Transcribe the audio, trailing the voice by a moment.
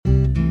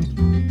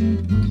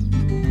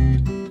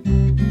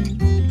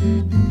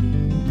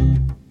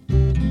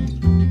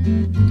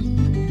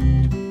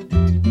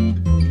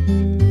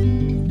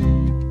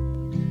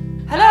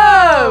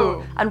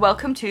and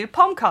welcome to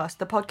Pomcast,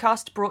 the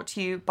podcast brought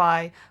to you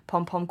by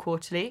Pom Pom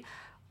Quarterly.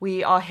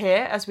 We are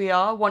here, as we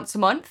are, once a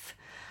month.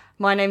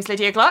 My name's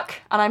Lydia Gluck,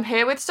 and I'm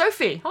here with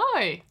Sophie.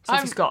 Hi.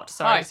 Sophie Scott,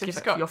 sorry. Hi, Sophie Give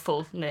Scott. it your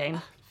full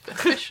name.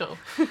 Official.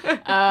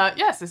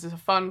 Yes, this is a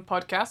fun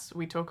podcast.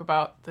 We talk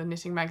about the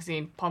knitting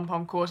magazine Pom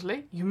Pom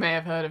Quarterly. You may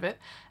have heard of it.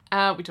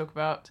 We talk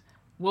about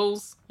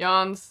wools,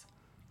 yarns,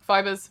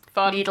 fibres,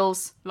 fun,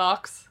 Needles,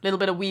 larks. a little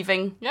bit of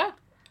weaving, Yeah.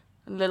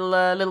 a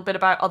little bit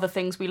about other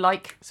things we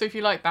like. So if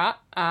you like that,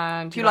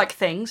 and If you like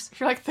things, if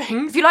you like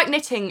things, if you like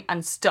knitting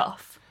and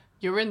stuff,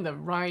 you're in the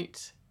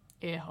right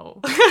ear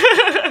hole.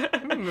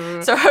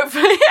 so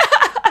hopefully,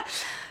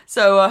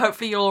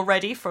 hopefully you're all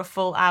ready for a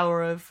full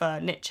hour of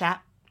knit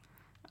chat,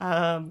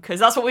 because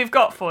that's what we've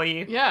got for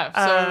you.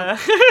 Yeah.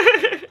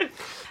 So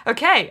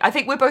Okay, I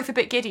think we're both a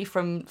bit giddy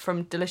from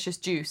Delicious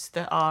Juice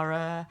that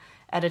our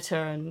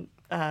editor and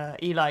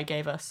Eli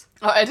gave us.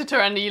 our editor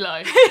and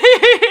Eli,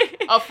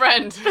 our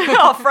friend.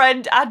 Our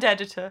friend and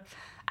editor,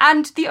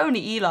 and the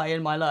only Eli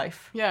in my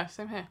life. Yeah,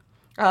 same here.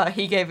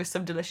 He gave us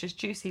some delicious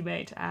juice he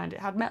made, and it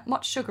had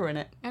much sugar in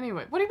it.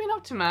 Anyway, what have you been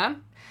up to,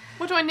 man?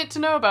 What do I knit to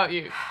know about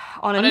you?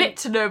 On a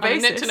knit-to-know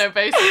basis. On a knit-to-know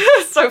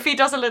basis. Sophie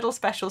does a little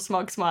special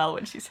smug smile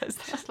when she says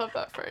that. Just love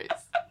that phrase.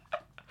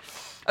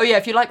 Oh yeah,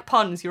 if you like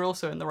puns, you're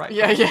also in the right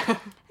place. Yeah.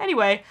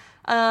 Anyway,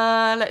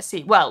 let's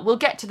see. Well, we'll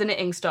get to the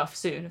knitting stuff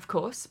soon, of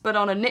course, but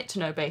on a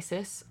knit-to-know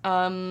basis,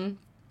 I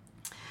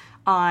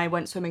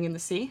went swimming in the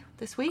sea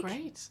this week.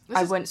 Great.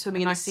 I went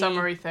swimming in the nice sea.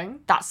 summery thing.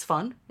 That's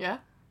fun. Yeah.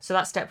 So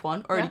that's step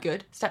one, already Yeah.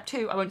 good. Step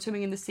two, I went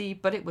swimming in the sea,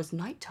 but it was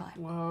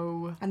nighttime.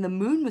 Whoa. And the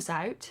moon was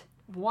out.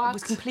 What? It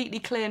was completely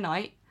clear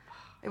night.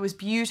 It was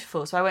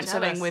beautiful. So I went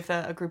Jealous. swimming with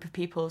a group of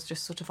people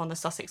just sort of on the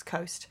Sussex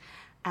coast.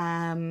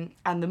 And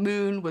the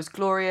moon was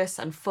glorious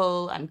and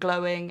full and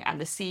glowing, and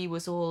the sea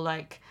was all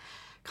like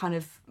kind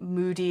of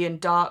moody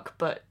and dark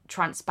but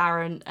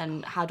transparent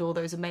and had all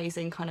those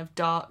amazing kind of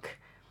dark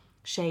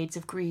shades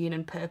of green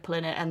and purple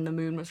in it, and the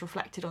moon was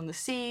reflected on the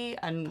sea,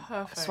 and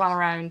Perfect. swam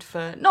around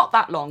for not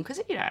that long because,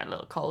 you know, a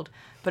little cold,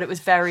 but it was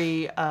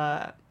very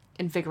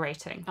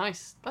invigorating.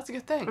 Nice. That's a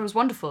good It thing. was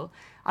wonderful.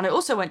 And I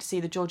also went to see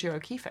the Georgia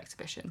O'Keeffe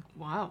exhibition.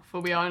 Wow. For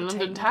we are in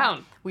London Take-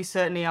 town. We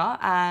certainly are.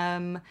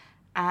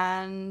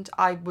 And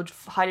I would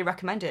highly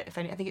recommend it. I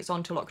think it's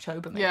on till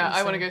October, maybe. Yeah, I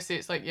so- want to go see.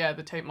 It's like,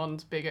 the Tate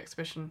Modern's big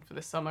exhibition for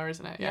this summer,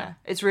 isn't it? Yeah,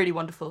 it's really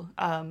wonderful.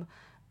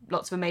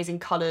 Lots of amazing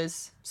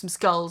colours, some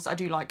skulls. I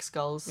do like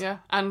skulls. Yeah.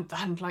 And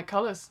like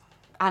colours.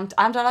 And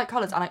I like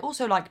colours. And I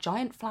also like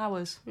giant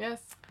flowers.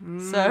 Yes.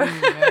 So,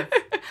 yes.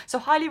 so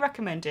highly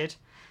recommended.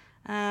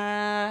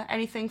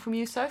 Anything from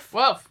you, Soph?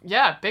 Well,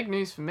 yeah, big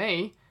news for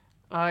me.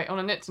 On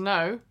a knit to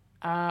know,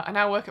 I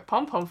now work at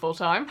Pom Pom full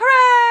time.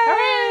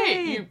 Hooray!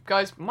 Hooray! You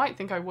guys might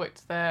think I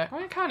worked there.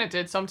 I kind of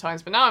did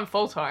sometimes, but now I'm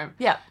full time.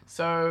 Yeah.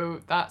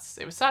 So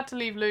it was sad to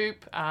leave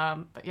Loop,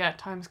 but yeah,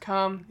 times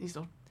come.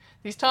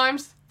 These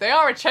times, they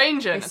are a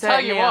changing. I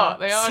tell you certainly what, are.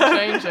 they are a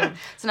changing.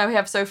 So now we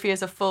have Sophie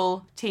as a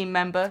full team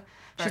member.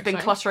 She's Very been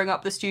exciting. cluttering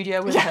up the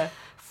studio with her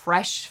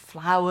fresh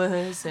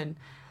flowers and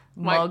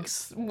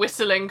mugs.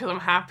 Whistling because I'm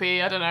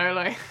happy. I don't know,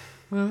 like.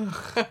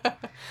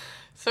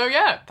 So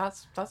yeah,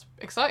 that's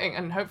exciting,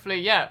 and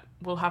hopefully,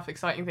 we'll have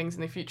exciting things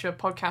in the future,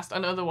 podcast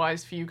and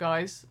otherwise, for you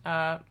guys.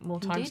 More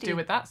time to Indeedy. do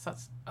with that. So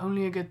that's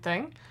only a good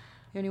thing.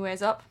 The only way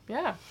is up.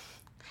 Yeah.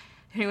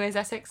 The only way is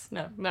Essex?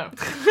 No. No.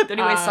 The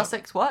only way is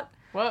Sussex? What?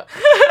 What?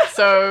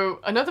 So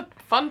another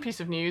fun piece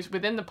of news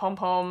within the Pom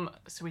Pom,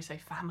 so we say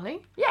family.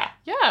 Yeah.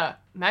 Yeah,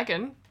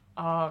 Megan,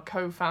 our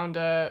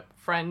co-founder,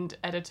 friend,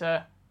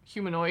 editor,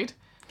 humanoid,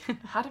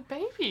 had a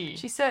baby.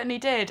 She certainly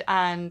did,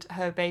 and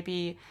her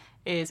baby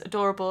is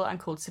adorable and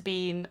called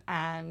Sabine,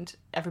 and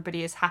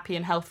everybody is happy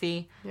and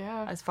healthy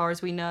Yeah. as far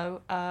as we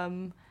know.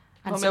 And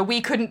Well, so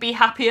we couldn't be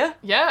happier.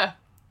 Yeah.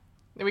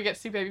 We get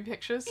to see baby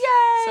pictures.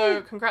 Yay!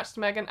 So congrats to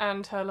Megan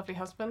and her lovely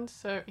husband.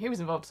 So he was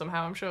involved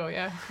somehow, I'm sure,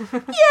 yeah.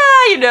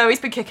 Yeah, you know, he's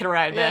been kicking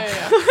around there.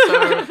 Yeah.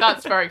 So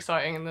that's very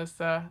exciting, and there's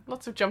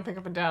lots of jumping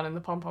up and down in the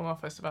Pom Pom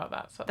office about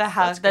that. So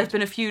that's There's good.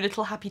 been a few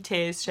little happy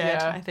tears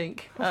shared, Yeah. I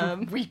think.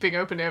 Weeping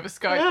openly over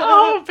Skype.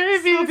 Oh,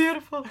 baby! so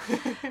beautiful.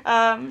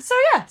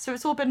 So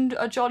it's all been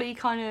a jolly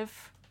kind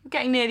of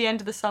getting near the end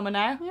of the summer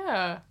now.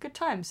 Yeah. Good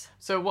times.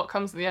 So what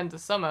comes at the end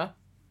of summer?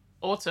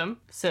 Autumn.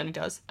 Certainly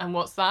does. And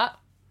what's that?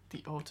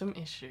 The autumn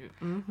issue.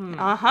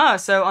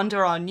 So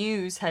under our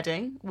news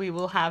heading, we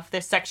will have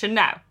this section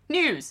now.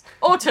 News.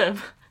 Autumn.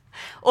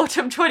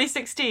 Autumn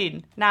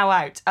 2016. Now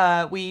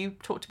out. We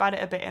talked about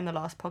it a bit in the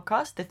last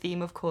podcast. The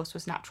theme, of course,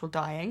 was natural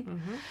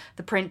dyeing.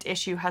 The print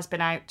issue has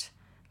been out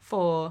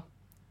for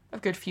a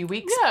good few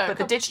weeks. Yeah, but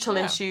the digital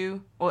yeah.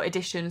 issue, or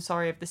edition,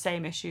 of the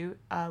same issue,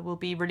 will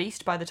be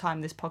released by the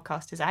time this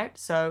podcast is out.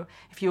 So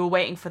if you were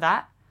waiting for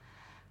that,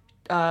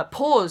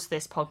 pause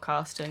this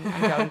podcast and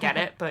go and get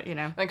it. But, you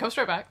know. Then come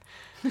straight back.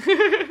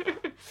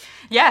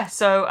 Yeah,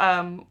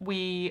 so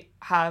we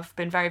have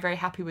been very, very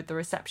happy with the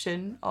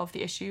reception of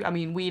the issue. I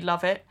mean, we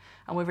love it,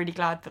 and we're really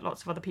glad that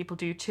lots of other people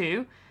do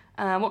too.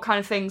 What kind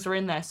of things are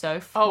in there,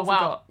 Soph? Oh, What have we wow.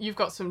 got? You've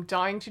got some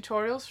dyeing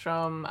tutorials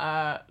from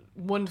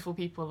wonderful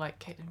people like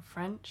Caitlin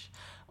French.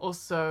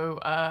 Also,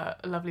 a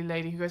lovely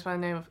lady who goes by the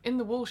name of In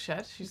the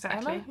Woolshed. She's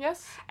Exactly. Emma,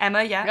 yes?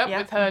 Emma, yeah. Yep, yeah.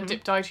 with her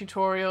dip dye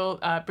tutorial.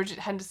 Bridget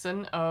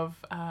Henderson of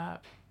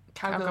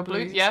Cowgirl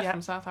Blues,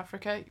 from South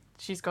Africa.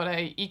 She's got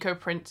a eco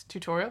print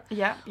tutorial.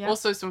 Yeah, yeah.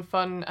 Also some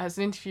fun as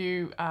an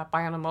interview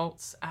by Anna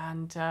Maltz,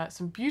 and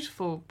some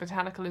beautiful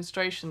botanical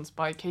illustrations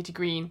by Katie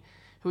Green,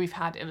 who we've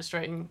had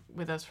illustrating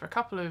with us for a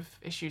couple of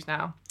issues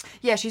now.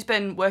 Yeah, she's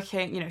been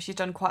working, she's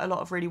done quite a lot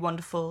of really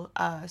wonderful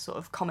sort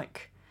of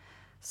comic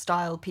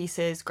style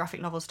pieces, graphic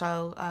novel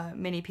style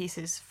mini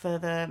pieces for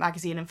the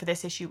magazine. And for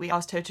this issue, we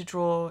asked her to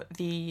draw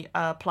the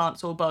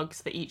plants or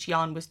bugs that each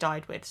yarn was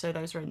dyed with. So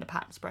those are in the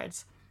pattern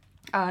spreads.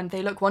 And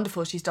they look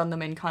wonderful. She's done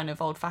them in kind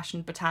of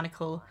old-fashioned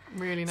botanical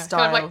really nice, style,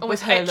 kind of like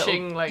almost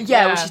etching, well,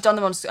 she's done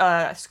them on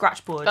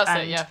scratchboard. That's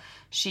and it, yeah.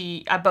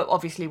 She, but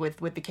obviously with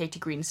the Katie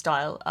Green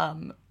style.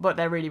 But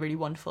they're really, really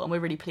wonderful, and we're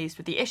really pleased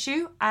with the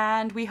issue,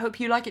 and we hope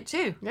you like it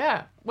too.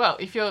 Yeah. Well,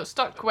 if you're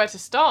stuck where to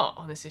start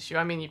on this issue,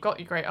 I mean, you've got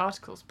your great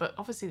articles, but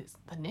obviously it's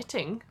the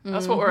knitting.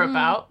 That's what we're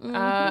about.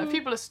 If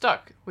people are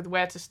stuck with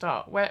where to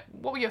start, what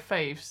were your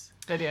faves,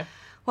 Lydia?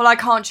 Well, I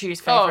can't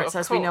choose favourites,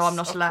 as we know course, I'm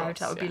not allowed.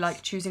 That would be yes.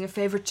 like choosing a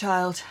favourite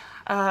child.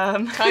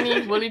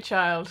 Tiny woolly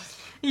child.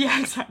 Yeah,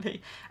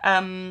 exactly.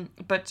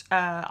 But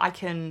I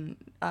can.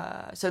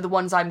 So the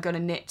ones I'm going to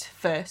knit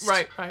first.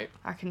 Right.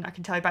 I can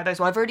tell you about those.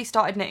 Well, I've already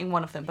started knitting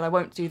one of them, but I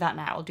won't do that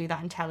now. I'll do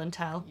that in Tell and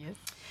Tell. Yes.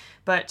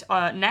 But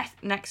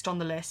next on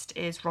the list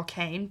is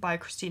Rocaine by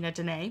Christina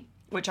Denay,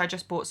 which I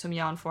just bought some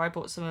yarn for. I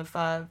bought some of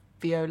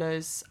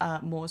Viola's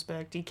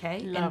Mooresburg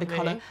DK in the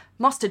colour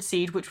mustard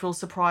seed, which will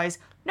surprise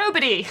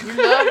nobody. You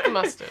love the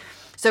mustard.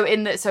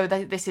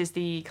 This is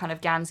the kind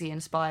of Gansey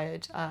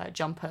inspired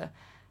jumper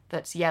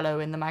that's yellow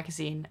in the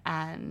magazine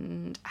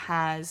and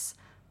has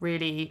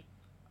really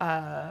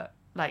a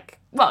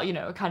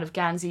kind of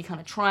Gansey kind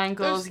of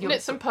triangles. Those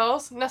knits and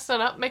pearls,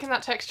 nestling up, making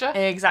that texture.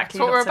 Exactly.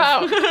 That's what we're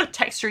about.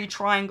 Textury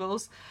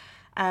triangles.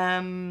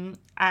 And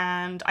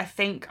I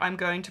think I'm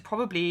going to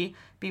probably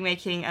be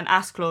making an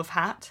Asklov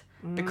hat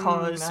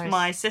because nice.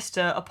 my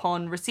sister,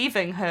 upon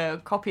receiving her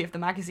copy of the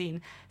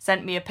magazine,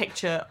 sent me a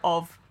picture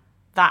of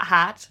that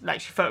hat.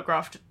 Like, she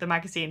photographed the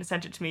magazine and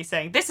sent it to me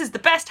saying, "This is the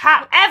best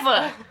hat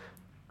ever!"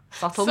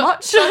 Subtle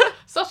much?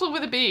 Subtle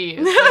with a B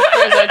is the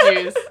phrase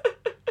I'd use.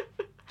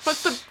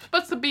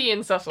 What's the B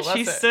in subtle? That's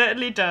She it.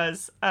 certainly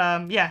does.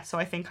 So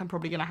I think I'm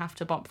probably going to have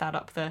to bump that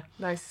up there.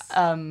 Nice.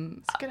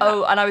 And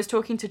I was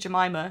talking to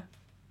Jemima,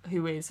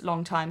 who is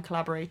long-time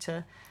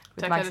collaborator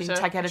with the magazine,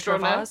 tag editor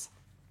of ours.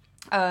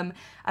 And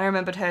I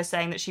remembered her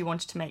saying that she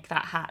wanted to make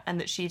that hat and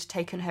that she'd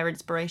taken her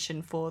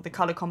inspiration for the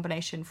colour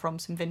combination from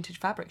some vintage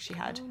fabric she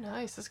had. Oh,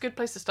 nice. That's a good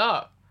place to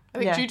start. I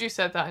think Yeah. Juju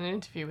said that in an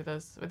interview with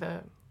us,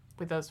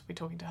 we're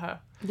talking to her.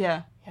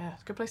 Yeah. Yeah,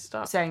 it's a good place to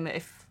start. Saying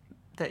that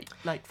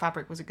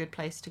fabric was a good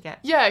place to get.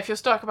 Yeah, if you're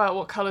stuck about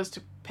what colours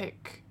to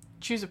pick,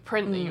 choose a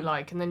print that you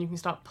like, and then you can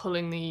start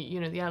pulling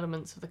the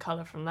elements of the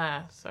colour from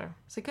there. So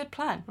It's a good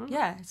plan.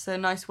 Yeah, it's a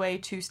nice way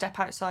to step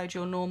outside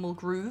your normal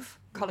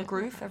colour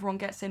groove. Everyone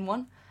gets in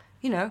one.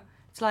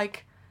 It's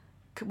like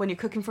when you're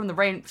cooking from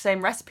the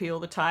same recipe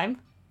all the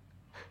time.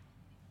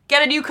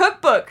 Get a new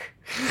cookbook.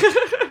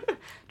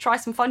 Try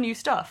some fun new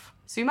stuff.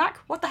 Sumac?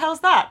 What the hell's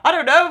that? I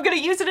don't know. I'm going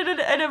to use it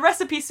in a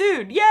recipe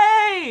soon.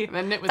 Yay! and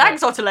then knit with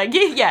Thanks, it.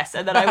 Ottolenghi. Yes,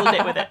 and then I will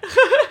knit with it.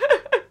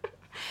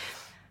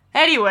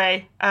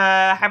 Anyway,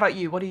 how about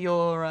you? What are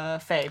your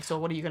faves, or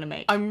what are you going to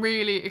make? I'm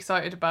really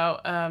excited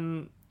about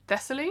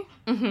Thessaly,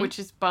 which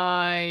is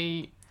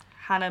by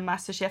Hanna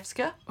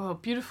Masashevska. Oh,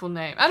 beautiful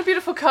name. And a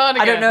beautiful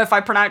cardigan. I don't know if I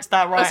pronounced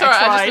that right. That's all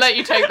right, I I'll tried. just let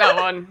you take that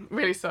one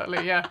really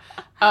subtly, yeah.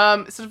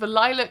 It's sort of a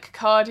lilac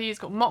cardi. It's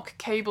got mock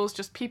cables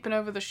just peeping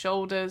over the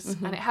shoulders,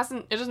 and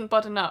it doesn't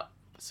button up.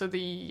 So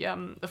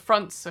the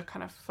fronts are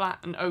kind of flat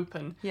and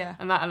open. Yeah.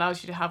 And that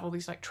allows you to have all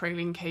these like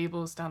trailing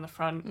cables down the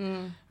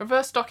front.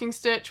 Reverse stocking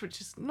stitch, which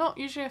is not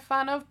usually a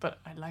fan of, but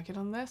I like it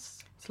on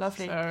this. It's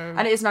lovely. So-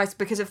 And it is nice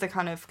because it's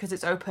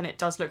open, it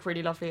does look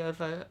really lovely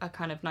over a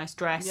kind of nice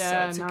dress.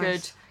 Yeah, so it's nice. a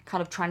good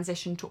kind of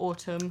transition to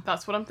autumn.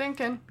 That's what I'm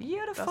thinking.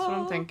 Beautiful. That's what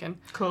I'm thinking.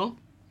 Cool.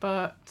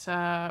 But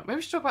maybe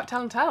we should talk about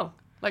Tell and Tell.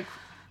 Like,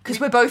 Because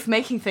we're both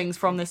making things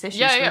from this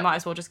issue, so we might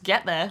as well just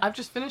get there. I've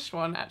just finished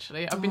one,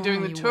 actually. I've been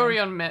doing the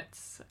Turion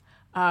mitts,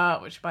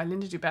 which are by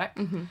Linda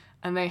Dubeck.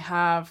 And they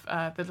have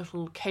the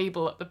little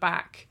cable at the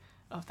back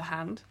of the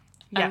hand.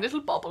 Yeah. And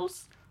little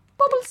bobbles.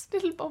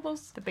 Little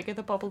bobbles. The bigger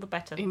the bobble, the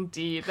better.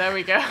 Indeed. There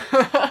we go.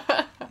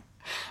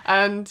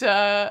 And,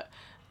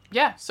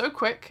 so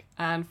quick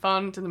and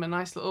fun. Did them a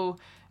nice little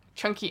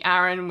chunky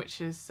Aran,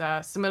 which is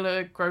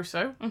Similar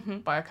Grosso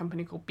by a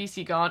company called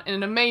BC Garn in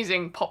an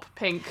amazing pop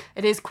pink.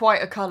 It is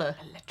quite a colour.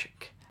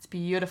 Electric. It's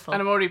beautiful.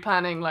 And I'm already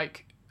planning,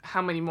 like,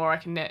 how many more I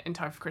can knit in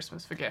time for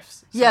Christmas for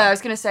gifts. So. Yeah, I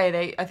was going to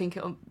say, I think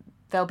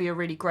they'll be a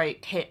really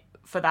great hit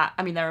for that.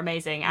 I mean, they're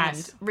amazing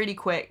Yes. and really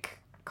quick,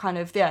 kind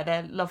of,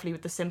 they're lovely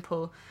with the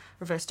simple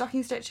reverse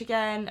stocking stitch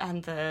again,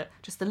 and the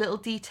little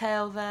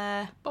detail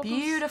there. Bobbles.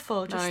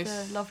 Beautiful, just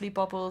Nice. the lovely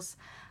bobbles.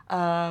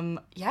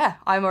 Yeah,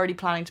 I'm already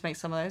planning to make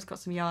some of those. Got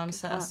some yarn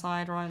set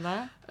aside right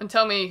there. And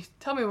tell me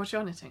what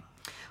you're knitting.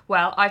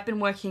 Well, I've been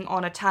working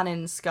on a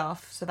tannin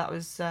scarf, so that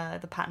was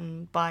the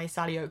pattern by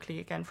Sally Oakley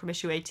again from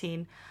issue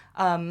 18.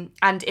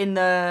 And in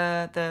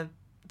the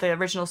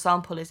original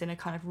sample is in a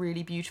kind of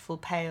really beautiful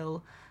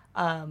pale,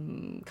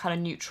 kind of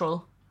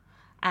neutral.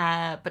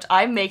 But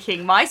I'm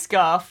making my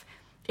scarf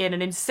in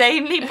an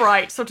insanely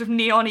bright sort of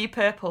neon-y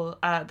purple.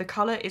 The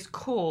colour is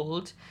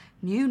called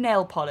New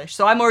Nail Polish.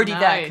 So I'm already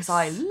there because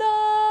I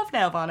love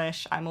nail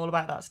varnish. I'm all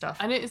about that stuff.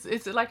 And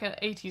it's like an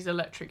 80s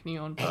electric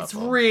neon purple. It's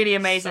really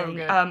amazing. So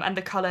good. And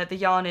the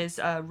yarn is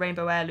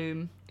Rainbow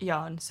Heirloom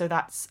yarn. So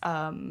that's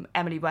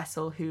Emily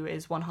Wessel, who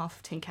is one half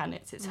of Tin Can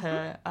Knits. It's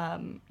her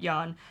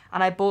yarn.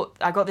 And I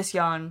got this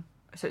yarn.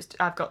 So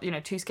I've got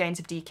 2 skeins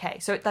of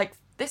DK. So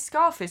this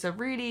scarf is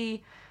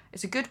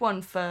it's a good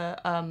one for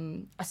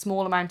a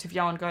small amount of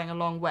yarn going a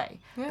long way.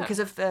 Yeah. Because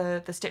of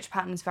the stitch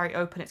pattern is very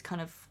open. It's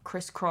kind of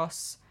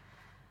crisscross.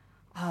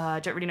 I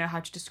don't really know how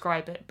to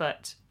describe it,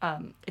 but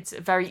it's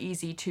very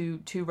easy to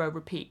 2-row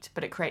repeat,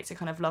 but it creates a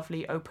kind of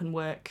lovely open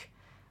work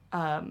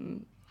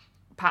pattern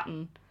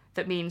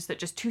that means that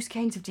just 2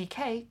 skeins of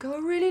DK go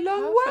a really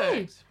long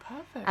way.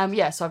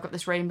 Perfect. So I've got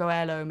this Rainbow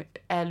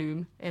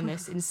Heirloom in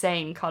this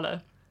insane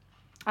colour.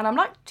 And I'm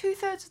like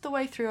 2/3 of the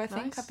way through, I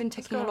think. Nice. I've been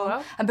ticking That's along. going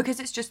well. And because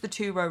it's just the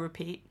 2-row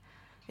repeat,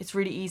 it's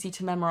really easy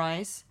to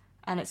memorise.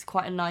 And it's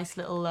quite a nice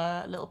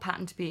little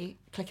pattern to be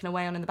clicking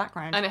away on in the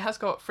background. And it has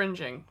got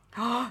fringing.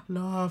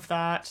 Love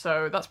that.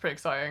 So that's pretty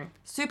exciting.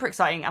 Super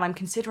exciting. And I'm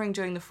considering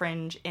doing the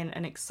fringe in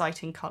an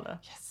exciting colour.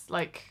 Yes,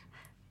 like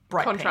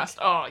Bright contrast.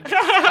 pink. Oh,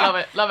 yes.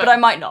 Love it. But I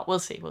might not. We'll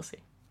see.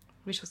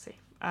 We shall see.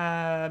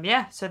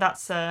 Yeah, so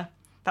that's that.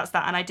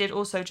 And I did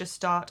also just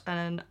start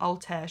an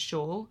Altair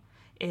shawl,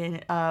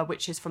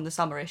 which is from the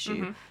summer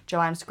issue.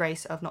 Joanne's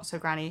Grace of Not So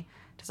Granny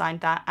designed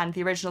that. And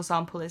the original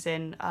sample is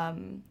in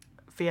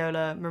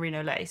Viola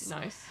Merino lace.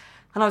 Nice.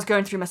 And I was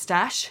going through my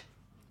stash,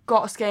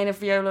 got a skein of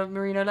Viola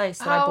Merino lace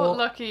that I How bought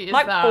lucky is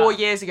like that? 4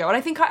 years ago. And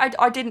I think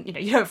I didn't,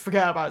 you don't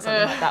forget about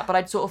something like that, but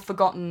I'd sort of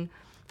forgotten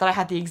that I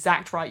had the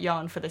exact right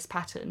yarn for this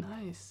pattern.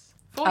 Nice.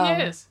 4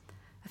 years.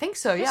 I think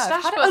so, yeah. I've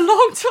stash had it bust. a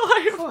long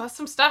time. Oh, that's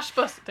some stash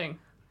busting.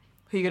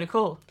 Who are you going to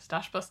call?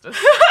 Stash busters.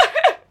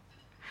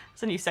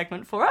 It's a new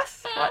segment for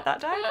us. Write that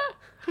down.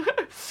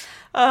 That's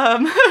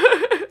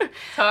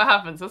how it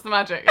happens. That's the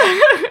magic.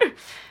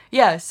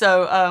 Yeah,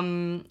 so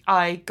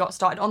I got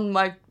started on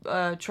my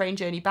train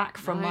journey back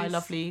from my Nice.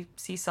 lovely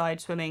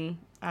seaside swimming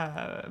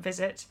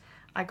visit.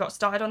 I got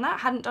started on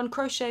that. Hadn't done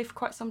crochet for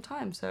quite some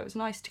time, so it was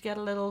nice to get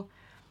a little,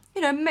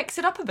 mix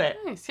it up a bit.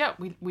 Nice. Yeah,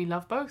 we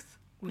love both.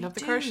 We love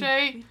the do,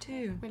 crochet. We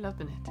do. We love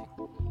the knitting.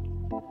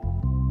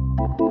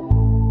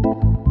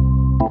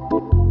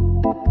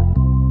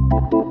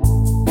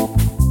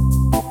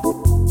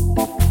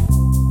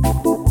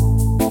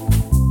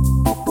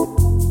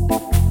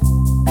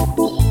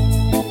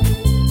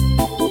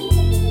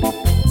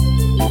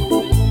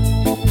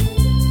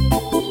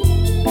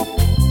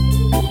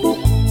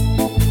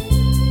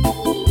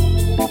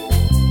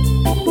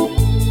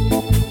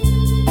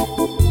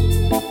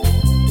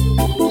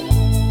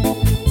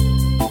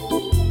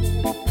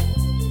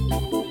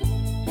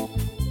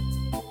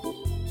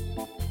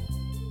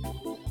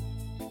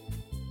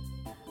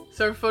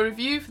 So for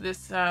review for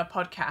this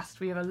podcast,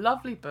 we have a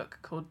lovely book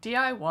called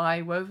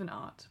DIY Woven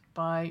Art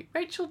by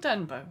Rachel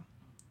Denbo.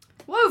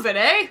 Woven,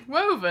 eh?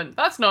 Woven.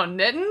 That's not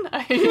knitting,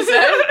 you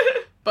said.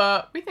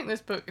 But we think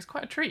this book is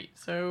quite a treat,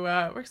 so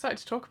we're excited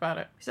to talk about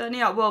it.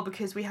 Certainly are. Well,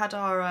 because we had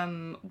our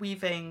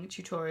weaving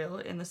tutorial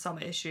in the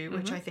summer issue,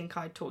 which I think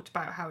I talked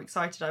about how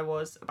excited I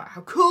was about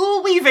how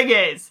cool weaving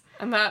is.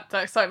 And that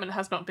excitement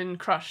has not been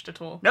crushed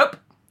at all. Nope.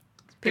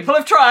 People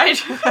have tried.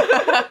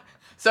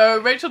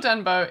 So Rachel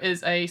Denbo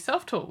is a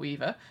self-taught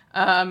weaver.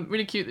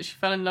 Really cute that she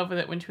fell in love with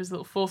it when she was a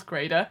little 4th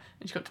grader,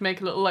 and she got to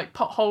make a little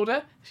pot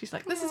holder. She's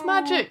like, this is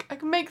magic. I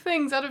can make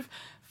things out of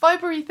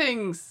fibery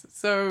things.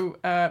 So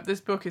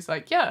this book is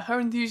her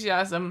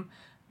enthusiasm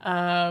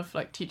of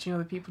teaching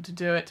other people to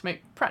do it, to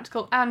make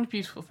practical and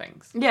beautiful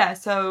things. Yeah,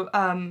 so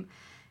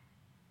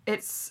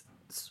it's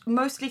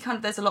mostly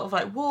there's a lot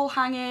of wall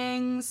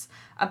hangings,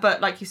 but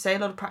like you say, a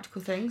lot of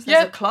practical things.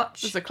 There's a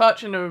clutch. There's a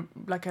clutch and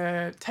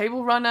a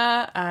table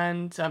runner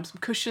and some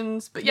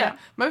cushions. But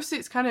mostly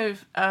it's kind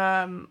of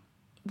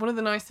one of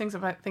the nice things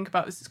I think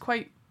about this is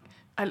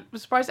I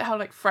was surprised at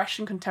how fresh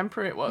and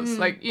contemporary it was.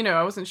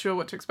 I wasn't sure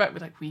what to expect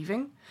with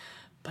weaving,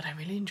 but I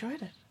really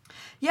enjoyed it.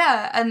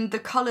 Yeah, and the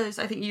colours,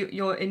 I think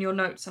you're in your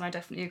notes, and I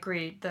definitely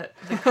agree that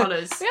the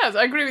colours... Yes,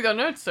 I agree with your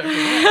notes, Sophie.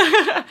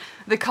 Yeah.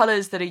 The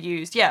colours that are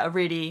used, are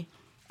really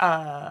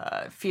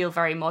feel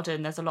very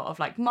modern. There's a lot of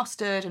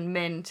mustard and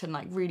mint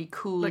and really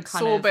cool kind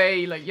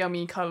sorbet,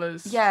 yummy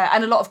colours. Yeah,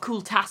 and a lot of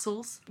cool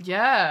tassels.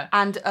 Yeah.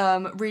 And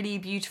really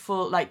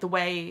beautiful, the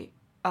way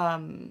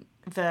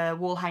the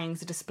wall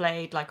hangings are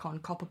displayed like on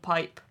copper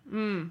pipe.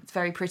 It's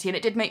very pretty, and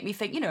it did make me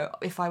think,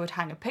 if I would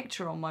hang a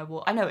picture on my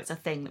wall. I know it's a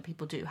thing that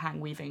people do, hang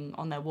weaving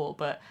on their wall,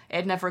 but it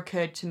had never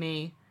occurred to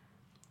me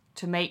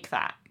to make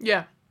that.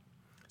 Yeah.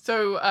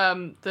 So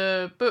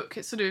the book,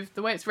 it's sort of,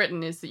 the way it's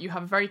written is that you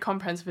have a very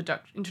comprehensive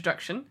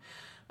introduction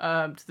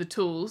to the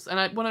tools.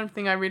 And one other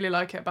thing I really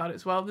like about it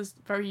as well, there's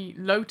very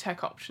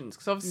low-tech options.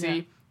 Because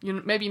obviously,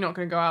 maybe you're not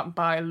going to go out and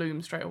buy a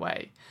loom straight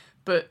away.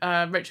 But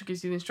Rachel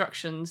gives you the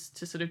instructions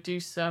to sort of do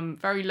some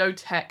very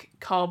low-tech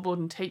cardboard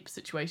and tape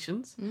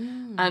situations.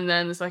 And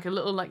then there's like a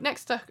little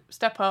next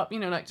step up,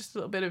 just a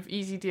little bit of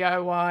easy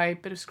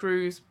DIY, bit of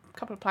screws, a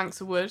couple of planks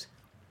of wood,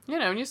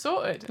 and you're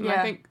sorted. And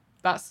I think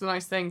that's the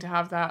nice thing, to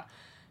have that,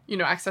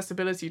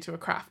 accessibility to a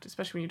craft,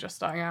 especially when you're just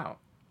starting out.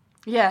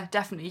 Yeah,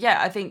 definitely.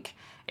 Yeah, I think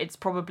it's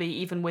probably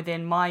even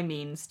within my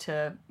means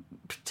to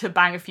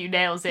bang a few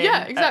nails in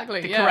at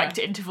the correct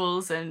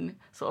intervals and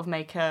sort of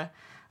make a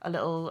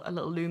little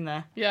loom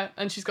there. Yeah,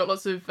 and she's got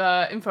lots of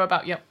info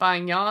about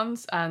buying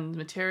yarns and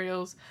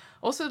materials.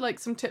 Also,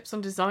 some tips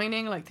on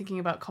designing, thinking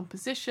about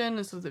composition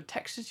and sort of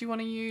textures you want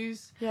to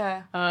use.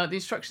 Yeah. The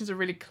instructions are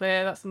really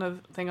clear. That's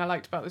another thing I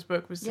liked about this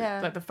book, was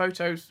the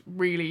photos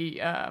really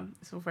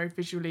sort of very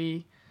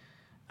visually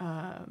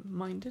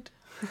minded.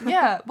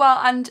 Yeah, well,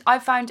 and I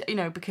found,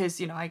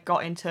 because,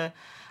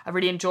 I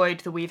really enjoyed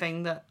the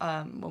weaving that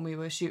when we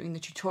were shooting the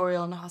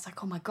tutorial, and I was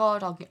like, oh my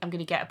God, I'm going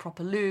to get a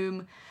proper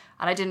loom.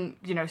 And I didn't,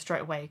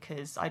 straight away,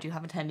 because I do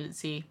have a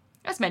tendency,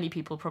 as many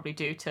people probably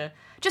do, to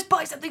just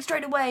buy something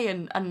straight away.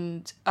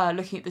 And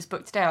looking at this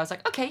book today, I was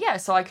like, okay, yeah,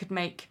 so I could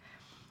make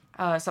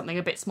something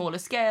a bit smaller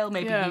scale,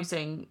 maybe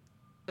using,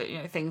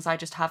 things I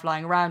just have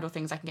lying around or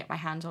things I can get my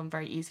hands on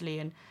very easily,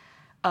 and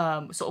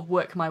sort of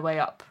work my way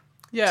up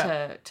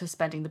to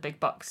spending the big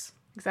bucks.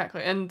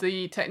 Exactly. And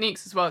the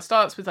techniques as well, it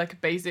starts with a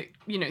basic,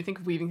 think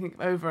of weaving, think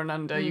of over and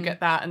under, you get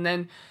that. And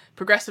then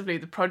progressively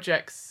the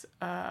projects,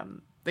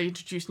 they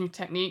introduce new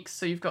techniques.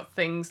 So you've got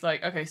things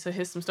like, okay, so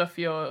here's some stuff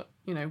for your,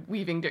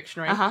 weaving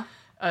dictionary.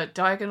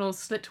 Diagonal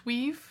slit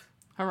weave.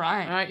 All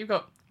right. You've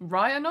got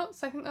raya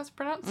knots, I think that's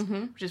pronounced,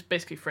 which is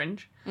basically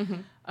fringe.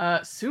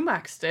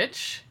 Sumac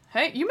stitch.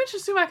 Hey, you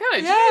mentioned sumac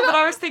earlier. Yeah, but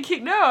I was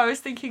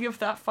thinking of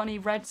that funny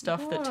red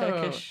stuff that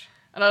Turkish...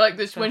 And I like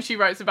this, when she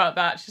writes about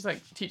that, she's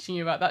teaching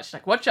you about that. She's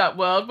like, watch out,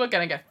 world, we're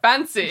going to get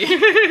fancy.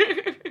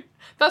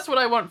 That's what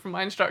I want from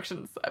my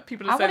instructions.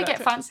 People to say that. I want to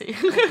get fancy.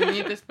 You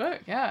need this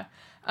book, yeah.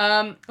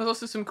 There's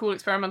also some cool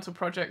experimental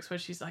projects where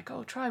she's like,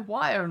 oh, try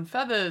wire and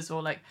feathers,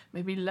 or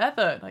maybe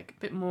leather, a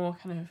bit more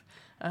kind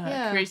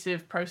of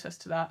creative process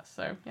to that.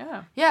 So,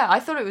 yeah. Yeah, I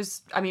thought it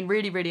was,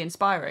 really, really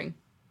inspiring,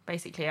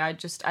 basically.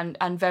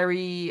 And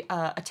very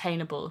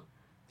attainable.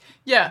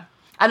 Yeah.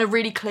 And a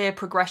really clear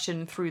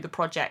progression through the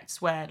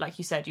projects where, like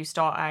you said, you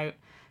start out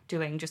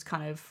doing just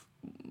kind of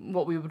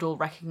what we would all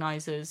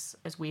recognise as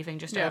weaving,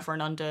 just over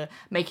and under,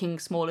 making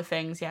smaller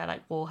things,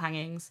 like wall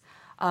hangings.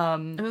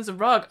 And there's a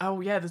rug.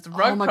 Oh, yeah, there's the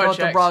rug project. Oh, my God,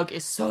 the rug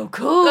is so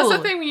cool. That's the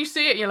thing, when you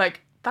see it, you're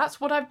like,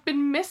 that's what I've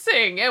been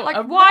missing.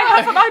 Why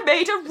haven't I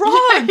made a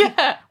rug?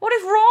 Yeah. What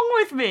is wrong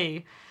with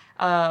me?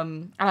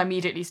 And I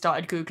immediately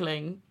started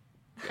Googling,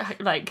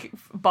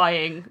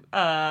 buying,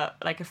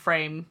 a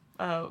frame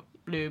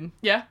loom.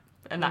 Yeah.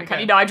 And that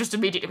kind of, I just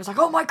immediately was like,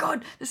 oh my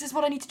God, this is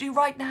what I need to do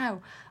right now.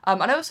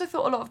 And I also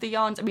thought a lot of the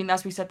yarns,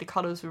 as we said, the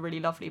colours were really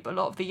lovely, but a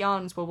lot of the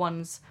yarns were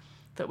ones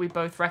that we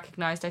both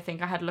recognised. I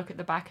think I had a look at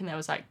the back and there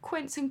was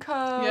Quince &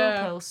 Co,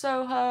 Pearl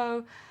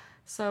Soho.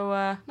 So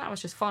that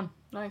was just fun.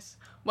 Nice.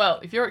 Well,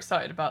 if you're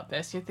excited about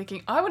this, you're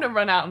thinking, I want to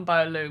run out and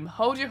buy a loom.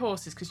 Hold your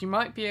horses, because you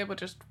might be able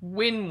to just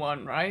win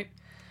one, right?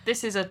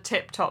 This is a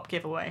tip-top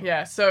giveaway.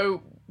 Yeah,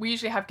 so we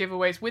usually have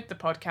giveaways with the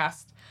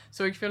podcast.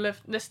 So if you're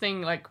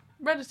listening,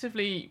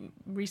 relatively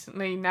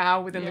recently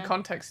now, within the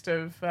context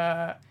of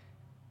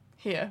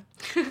here.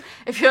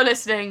 If you're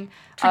listening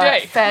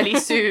today, fairly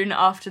soon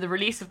after the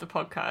release of the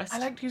podcast. I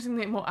like using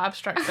the more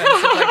abstract sense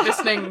of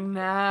listening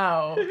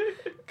now,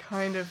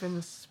 kind of in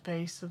the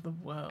space of the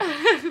world.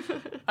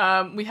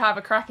 We have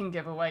a cracking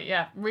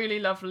giveaway, really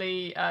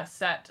lovely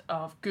set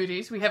of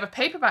goodies. We have a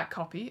paperback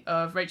copy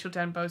of Rachel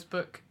Denbo's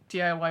book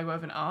DIY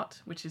Woven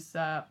Art, which is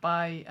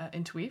by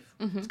Interweave.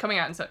 It's coming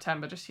out in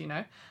September, just so you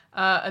know.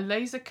 A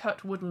laser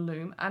cut wooden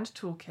loom and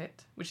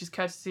toolkit, which is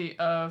courtesy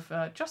of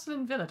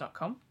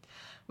JocelynVilla.com.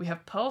 We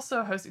have Pearl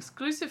Soho's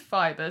exclusive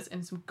fibres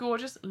in some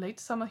gorgeous late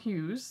summer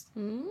hues.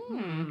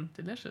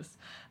 Delicious.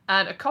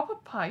 And a copper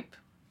pipe,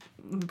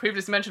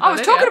 previously mentioned by I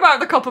was talking about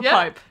the copper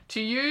pipe.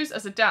 To use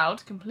as a dowel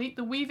to complete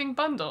the weaving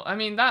bundle.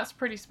 That's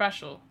pretty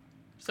special.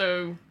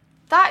 So...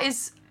 That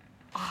is...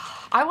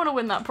 I want to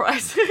win that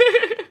prize.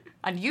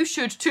 And you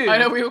should too. I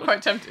know, we were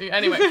quite tempted.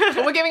 Anyway,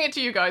 but we're giving it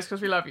to you guys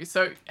because we love you.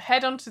 So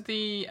head onto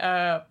the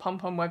Pom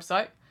Pom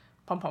website,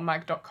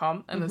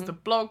 pompommag.com, and there's the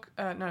blog.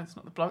 No, it's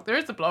not the blog. There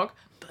is the blog,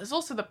 but there's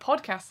also the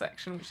podcast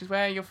section, which is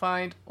where you'll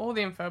find all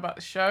the info about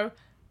the show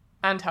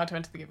and how to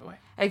enter the giveaway.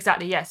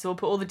 Exactly, yes. So we'll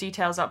put all the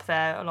details up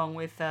there, along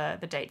with the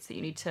dates that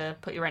you need to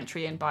put your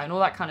entry in by and all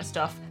that kind of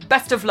stuff.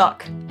 Best of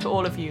luck to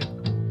all of you.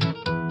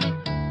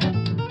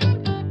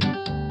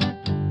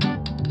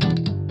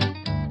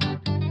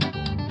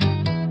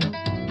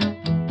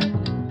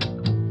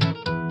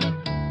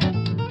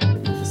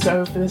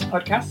 So for this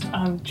podcast,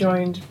 I'm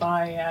joined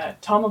by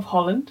Tom of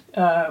Holland,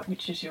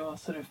 which is your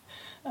sort of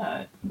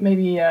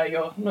maybe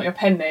your not your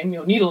pen name,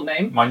 your needle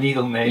name. My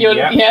needle name,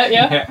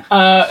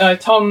 yeah.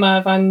 Tom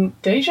Van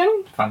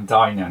Dynen. Van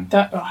Dynen.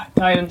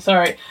 Dynen,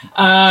 sorry.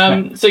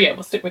 So yeah,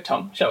 we'll stick with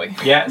Tom, shall we?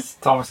 Yes,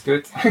 Tom is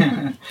good.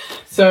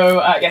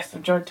 So yes,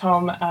 I've joined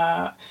Tom.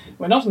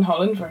 We're not in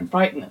Holland, we're in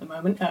Brighton at the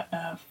moment.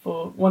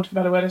 For want of a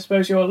better word, I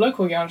suppose, your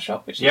local yarn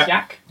shop, which is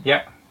Yak.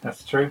 Yeah,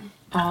 that's true.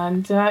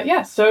 And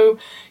so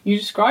you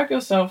describe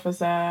yourself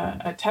as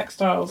a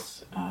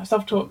textiles,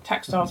 self-taught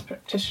textiles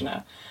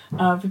practitioner.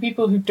 For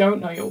people who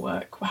don't know your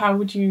work, how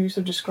would you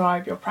sort of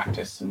describe your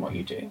practice and what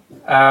you do?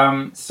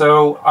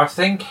 So I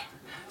think,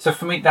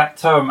 for me that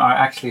term I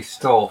actually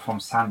stole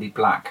from Sandy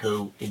Black,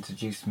 who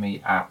introduced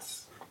me at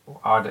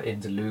either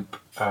in the Loop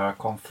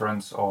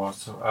conference or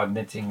a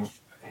knitting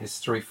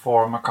history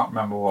forum, I can't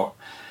remember what.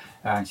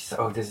 And she said,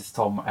 "Oh, this is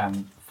Tom,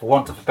 and for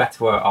want of a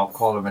better word, I'll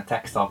call him a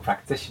textile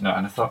practitioner."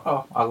 And I thought,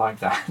 "Oh, I like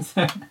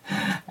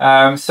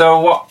that."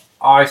 So what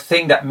I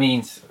think that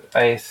means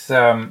is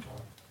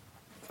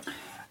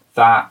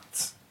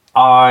that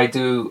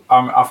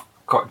I've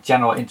got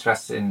general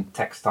interest in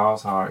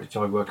textiles. I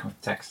enjoy working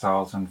with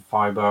textiles and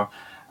fibre.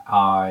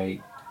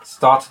 I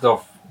started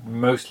off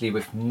mostly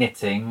with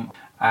knitting,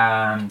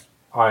 and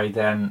I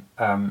then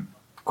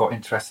got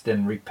interested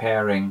in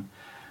repairing.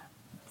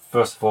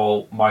 First of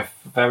all, my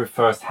very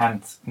first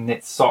hand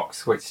knit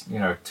socks, which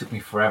took me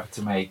forever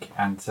to make,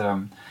 and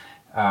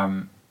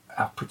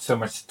I put so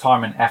much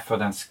time and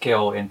effort and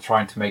skill in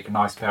trying to make a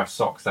nice pair of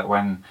socks that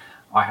when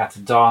I had to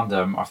darn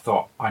them, I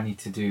thought I need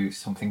to do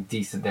something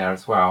decent there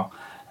as well.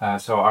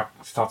 So I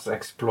started to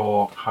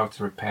explore how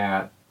to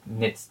repair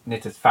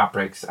knitted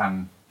fabrics,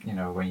 and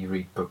when you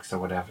read books or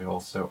whatever,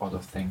 also other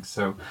things.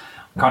 So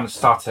I kind of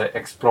started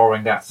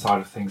exploring that side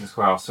of things as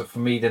well. So for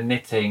me, the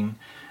knitting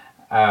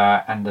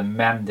and the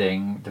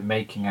mending, the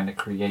making and the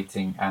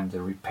creating and the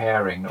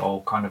repairing, are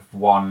all kind of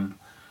one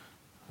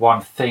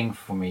thing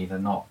for me. They're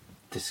not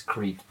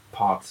discrete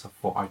parts of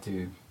what I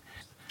do.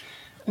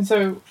 And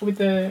so with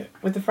the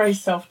phrase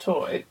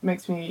self-taught, it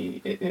brings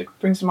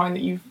to mind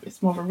that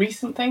it's more of a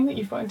recent thing that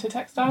you've got into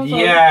textiles?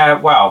 Yeah,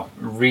 well,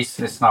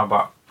 recent is now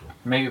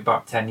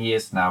about 10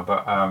 years now,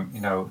 but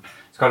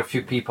it's got a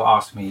few people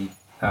ask me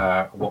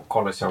what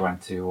college I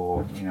went to,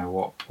 or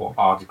what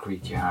art degree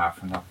do you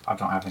have, and I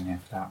don't have any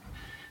of that.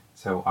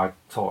 So I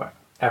taught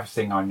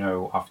everything I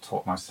know. I've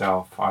taught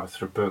myself either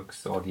through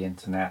books or the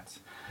internet,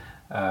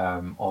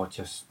 or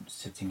just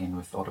sitting in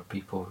with other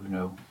people who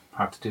know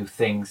how to do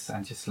things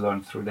and just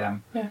learn through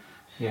them.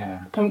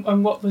 Yeah.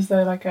 And what was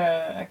there, like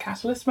a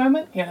catalyst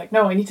moment? You're like,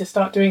 no, I need to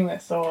start doing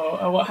this,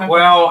 or what happened?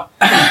 Well,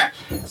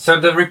 so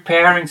the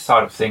repairing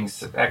side of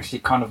things actually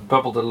kind of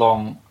bubbled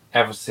along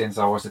ever since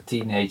I was a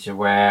teenager,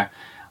 where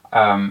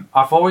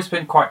I've always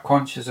been quite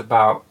conscious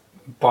about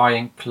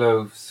buying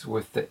clothes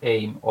with the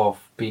aim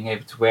of being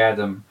able to wear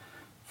them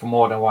for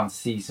more than one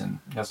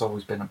season. That's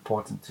always been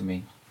important to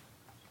me.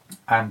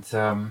 And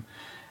then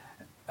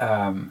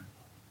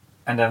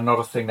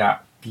another thing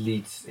that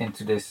leads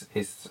into this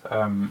is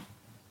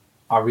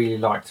I really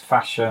liked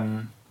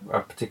fashion,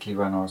 particularly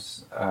when I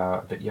was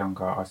a bit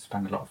younger. I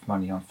spent a lot of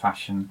money on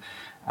fashion,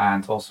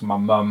 and also my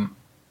mum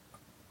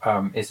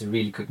is a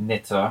really good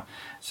knitter.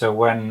 So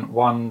when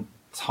one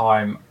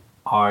time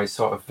I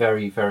saw a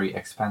very, very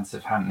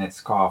expensive hand knit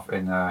scarf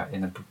in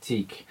a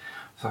boutique,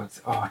 so it's,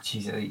 oh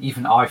geez,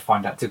 even I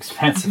find that too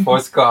expensive for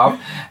a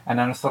scarf. And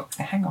then I thought,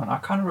 hang on, I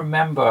kind of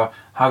remember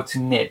how to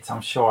knit.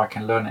 I'm sure I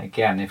can learn it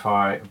again if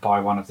I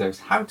buy one of those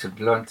How to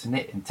Learn to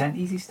Knit in 10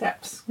 Easy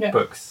Steps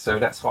books. So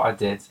that's what I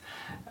did.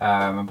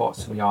 I bought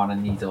some yarn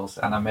and needles,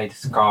 and I made a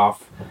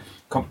scarf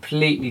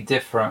completely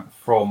different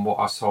from what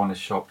I saw in the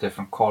shop.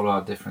 Different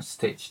colour, different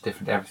stitch,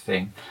 different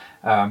everything.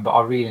 But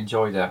I really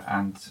enjoyed it,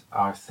 and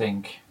I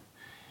think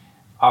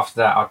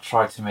after that I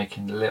tried to make a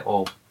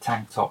little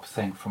tank top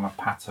thing from a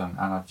pattern,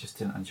 and I just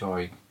didn't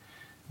enjoy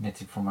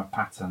knitting from a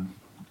pattern.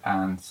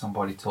 And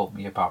somebody told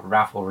me about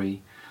Ravelry,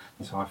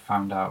 so I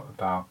found out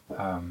about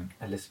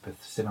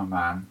Elizabeth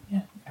Zimmerman,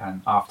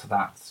 and after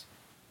that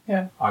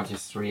I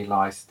just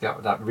realised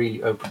that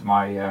really opened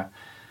my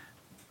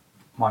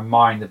my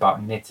mind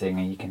about knitting,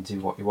 and you can do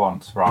what you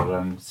want rather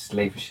than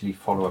slavishly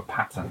follow a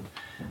pattern.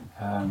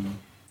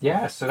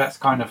 So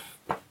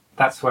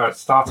that's where it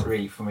started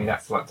really for me.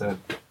 That's like the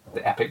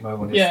epic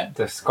moment is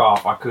the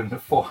scarf I couldn't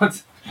afford.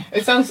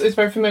 It's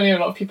very familiar, a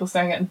lot of people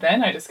saying it, and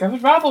then I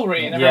discovered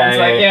Ravelry, and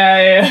everyone's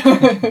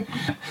yeah.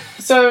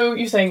 So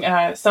you're saying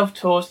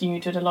self-taught, you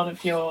did a lot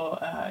of your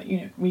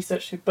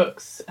research through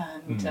books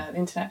and the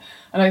internet,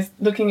 and I was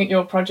looking at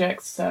your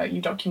projects, you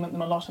document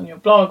them a lot on your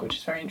blog, which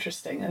is very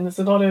interesting, and there's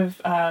a lot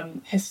of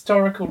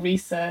historical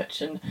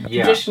research and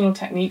traditional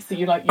techniques that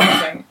you like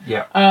using.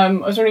 I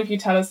was wondering if you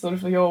tell us sort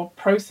of your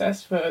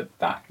process for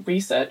that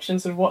research,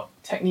 and sort of what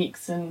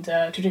techniques and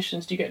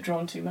traditions do you get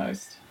drawn to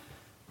most?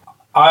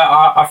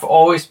 I've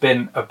always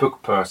been a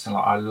book person.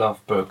 Like, I love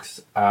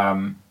books,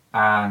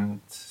 and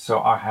so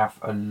I have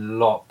a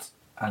lot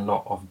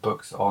of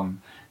books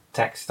on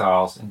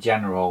textiles in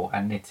general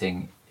and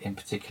knitting in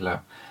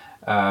particular.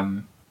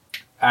 And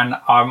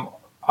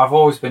I've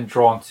always been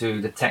drawn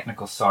to the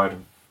technical side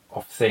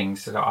of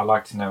things. So I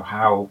like to know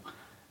how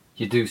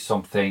you do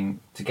something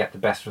to get the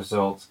best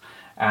results.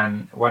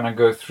 And when I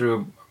go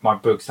through my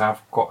books,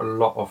 I've got a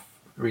lot of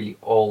really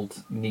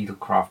old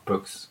needlecraft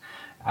books,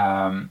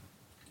 and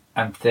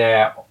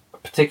they're,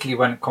 particularly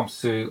when it comes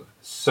to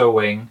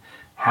sewing,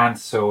 hand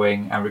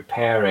sewing and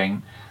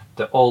repairing,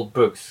 the old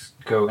books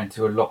go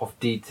into a lot of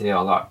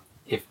detail, like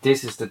if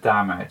this is the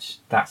damage,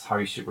 that's how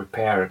you should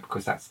repair it,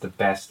 because that's the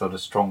best or the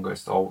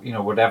strongest, or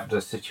whatever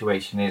the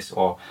situation is,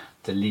 or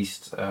the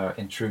least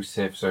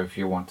intrusive. So if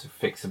you want to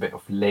fix a bit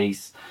of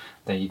lace,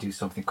 then you do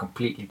something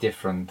completely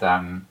different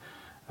than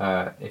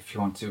if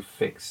you want to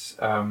fix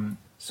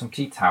some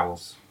tea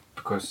towels,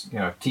 because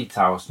tea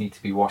towels need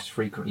to be washed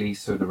frequently,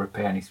 so the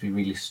repair needs to be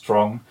really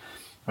strong.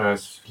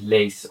 Whereas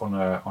lace on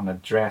a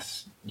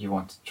dress, you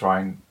want to try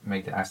and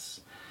make it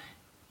as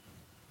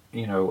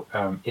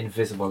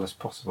invisible as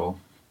possible.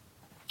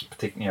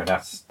 Particularly,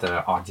 that's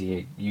the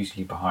idea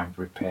usually behind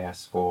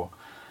repairs, for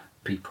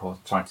people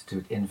trying to do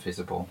it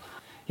invisible.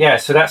 Yeah,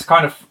 so that's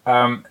kind of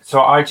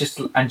so I just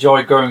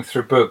enjoy going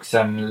through books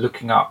and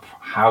looking up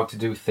how to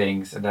do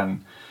things, and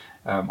then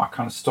I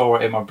kind of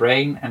store it in my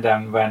brain, and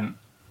then when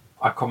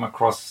I come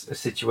across a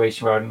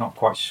situation where I'm not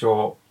quite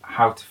sure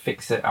how to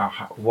fix it, or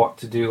what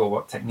to do, or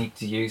what technique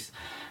to use,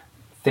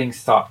 things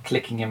start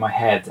clicking in my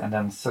head, and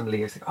then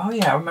suddenly it's like, oh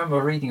yeah, I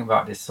remember reading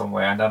about this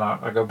somewhere, and then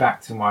I go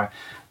back to my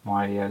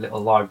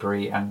little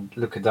library and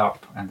look it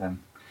up, and then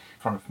in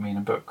front of me in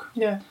a book.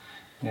 Yeah.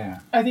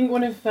 I think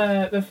one of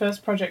the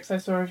first projects I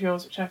saw of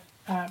yours, which I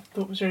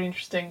thought was really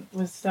interesting,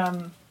 was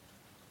an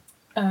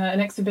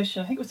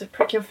exhibition. I think it was at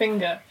Prick Your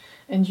Finger,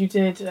 and you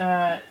did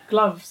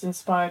gloves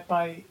inspired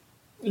by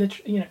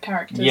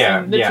characters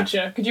in literature.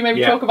 Yeah. Could you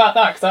maybe talk about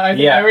that? Because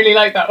I really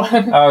like that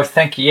one. Oh,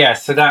 thank you. Yeah,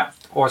 so that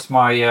was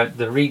my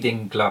the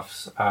reading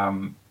gloves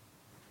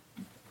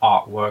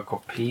artwork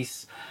or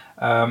piece.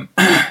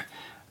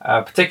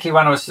 Particularly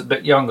when I was a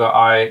bit younger,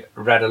 I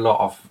read a lot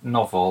of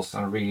novels,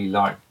 and I really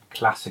liked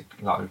classic,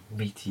 like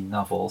meaty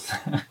novels.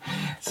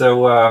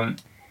 So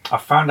I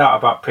found out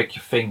about Prick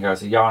Your Finger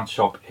as a yarn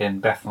shop in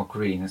Bethnal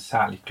Green. It's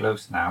sadly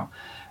closed now.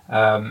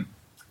 And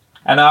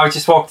I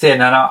just walked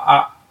in, and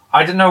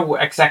I don't know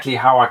exactly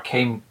how I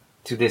came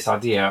to this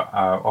idea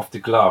of the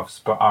gloves,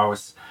 but I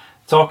was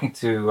talking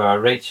to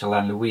Rachel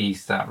and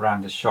Louise that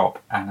ran the shop,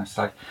 and it's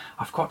like,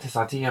 I've got this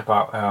idea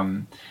about,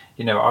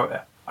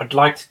 I'd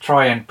like to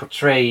try and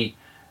portray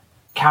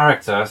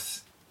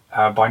characters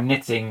by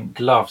knitting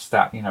gloves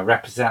that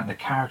represent the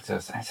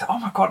characters. And I said, oh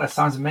my god, that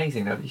sounds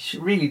amazing, that you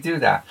should really do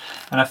that.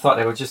 And I thought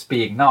they were just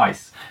being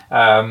nice,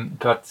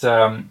 but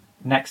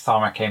next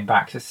time I came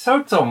back, I said,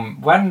 so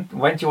Tom, when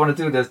do you want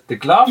to do the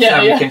gloves?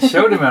 And we can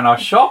show them in our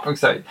shop. I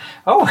was like,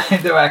 oh,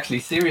 they were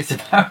actually serious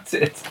about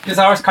it. Because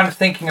I was kind of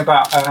thinking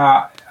about,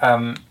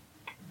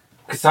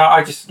 because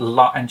I just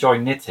enjoy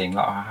knitting,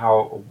 like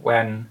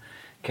when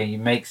can you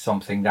make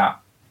something that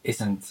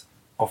isn't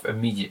of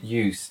immediate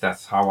use.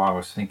 That's how I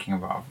was thinking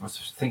about. I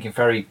was thinking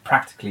very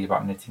practically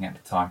about knitting at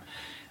the time.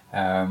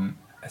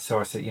 So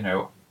I said,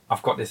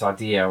 I've got this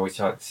idea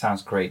which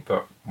sounds great,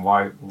 but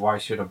why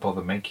should I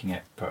bother making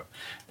it? But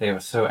they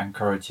were so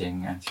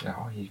encouraging, and she said,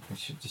 oh, you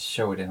should just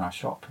show it in our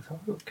shop. I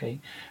thought, okay,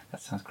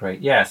 that sounds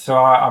great. Yeah, so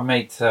I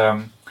made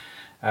Anna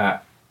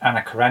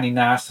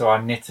Karenina. So I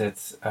knitted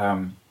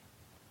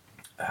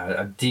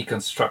a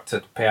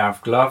deconstructed pair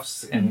of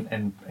gloves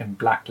in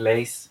black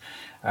lace,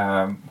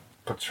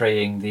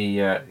 portraying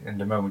in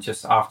the moment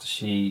just after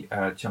she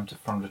jumped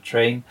from the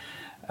train.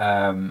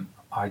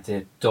 I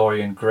did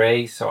Dorian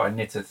Gray, so I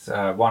knitted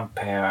one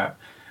pair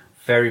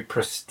very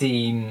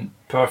pristine,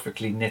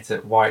 perfectly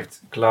knitted white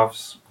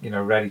gloves,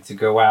 ready to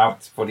go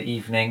out for the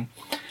evening.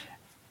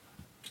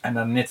 And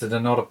I knitted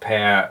another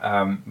pair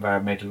where I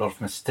made a lot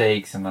of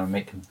mistakes, and I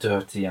made them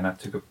dirty, and I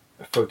took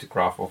a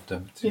photograph of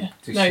them to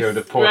nice. Show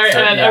the portrait.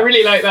 Right, I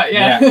really like that,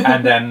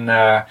 And then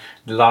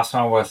the last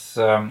one was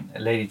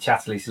Lady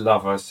Chatterley's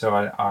lover, so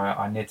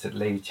I knitted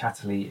Lady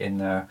Chatterley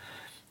in a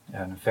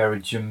very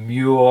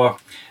demure,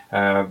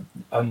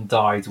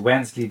 undyed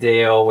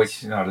Wensleydale,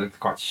 which looked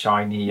quite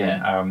shiny,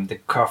 and the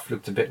cuff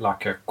looked a bit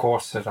like a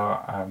corset,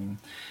 and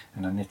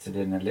I knitted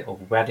in a little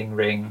wedding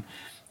ring.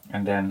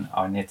 And then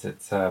I knitted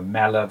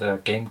Mella, the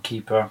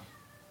gamekeeper,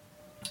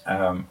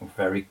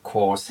 very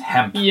coarse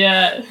hemp,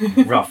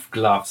 rough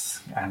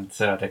gloves, and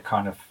they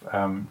kind of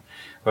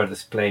were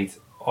displayed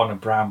on a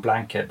brown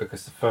blanket,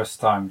 because the first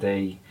time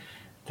they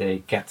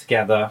get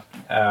together,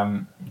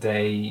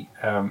 they're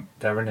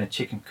in a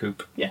chicken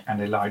coop, and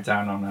they lie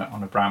down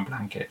on a brown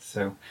blanket.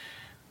 So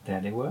there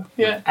they were,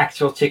 with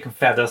actual chicken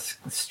feathers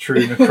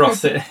strewn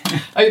across it.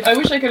 I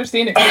wish I could have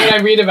seen it, because when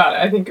I read about it,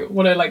 I think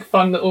what a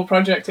fun little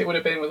project it would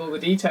have been, with all the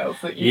details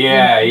that you.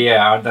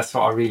 That's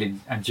what I really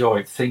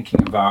enjoyed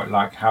thinking about.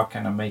 Like, how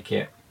can I make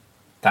it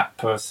that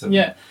person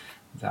that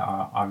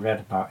I read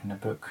about in the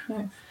book?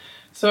 Nice.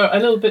 So a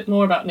little bit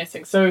more about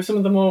knitting. So some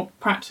of the more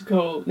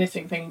practical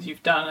knitting things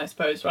you've done, I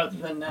suppose, rather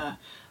than I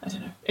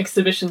don't know,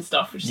 exhibition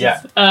stuff. Which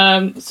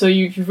is, so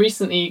you've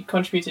recently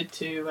contributed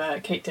to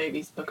Kate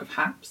Davies' Book of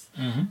Haps,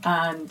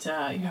 and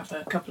you have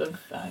a couple of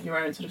your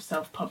own sort of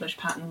self-published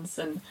patterns.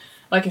 And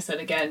like I said,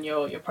 again,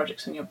 your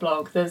projects on your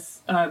blog.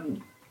 There's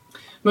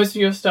most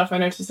of your stuff. I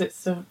notice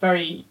it's a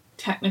very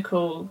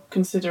technical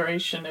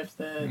consideration of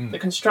the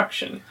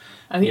construction.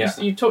 I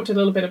think you talked a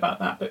little bit about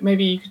that, but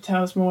maybe you could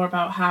tell us more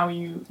about how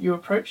you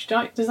approach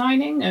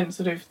designing and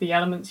sort of the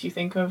elements you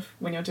think of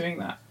when you're doing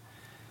that.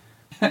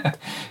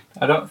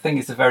 I don't think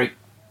it's a very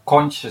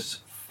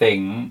conscious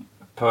thing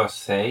per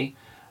se,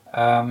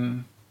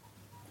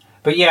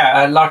 but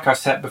yeah, like I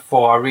said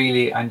before, I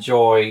really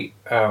enjoy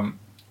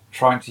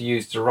trying to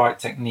use the right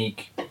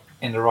technique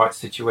in the right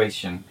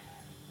situation.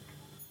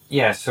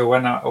 Yeah, so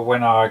when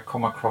I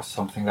come across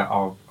something that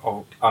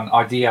an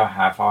idea I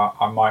have,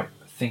 I might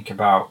think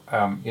about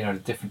the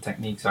different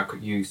techniques I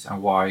could use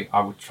and why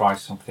I would try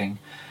something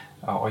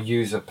or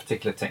use a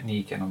particular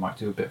technique, and I might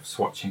do a bit of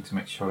swatching to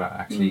make sure that it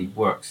actually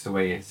works the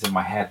way it's in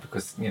my head,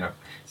 because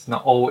it's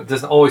not it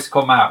doesn't always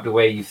come out the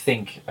way you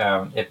think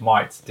it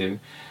might do.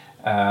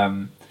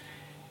 There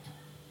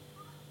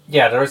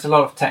is a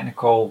lot of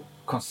technical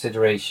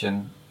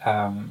consideration.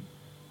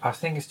 I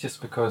think it's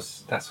just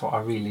because that's what I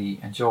really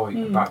enjoy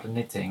about the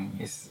knitting.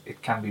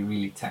 It can be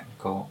really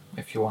technical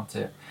if you want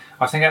it.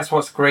 I think that's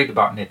what's great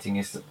about knitting,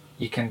 is that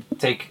you can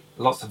take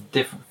lots of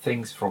different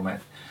things from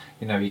it.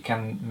 You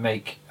can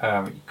make,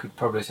 you could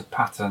publish a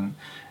pattern,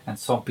 and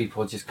some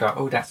people just go,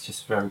 oh, that's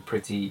just very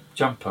pretty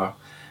jumper.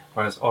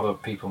 Whereas other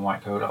people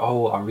might go,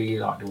 oh, I really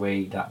like the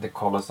way that the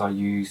colours are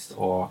used,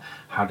 or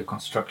how the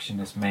construction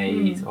is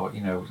made, or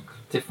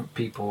different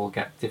people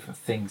get different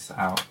things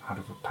out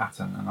of a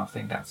pattern, and I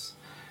think that's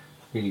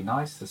really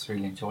nice. That's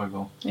really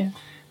enjoyable. Yeah.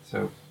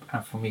 So,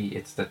 and for me,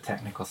 it's the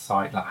technical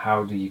side. Like,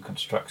 how do you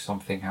construct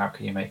something? How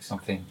can you make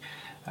something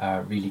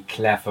really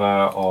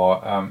clever?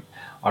 Or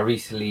I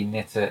recently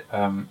knitted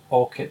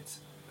Orchid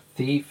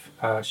Thief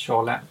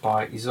Charlotte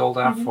by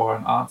Isolde for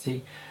an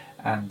auntie,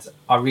 and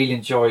I really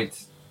enjoyed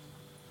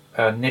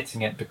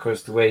knitting it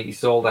because the way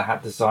Isolde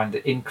had designed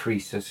the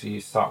increases. So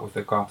you start with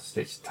the garter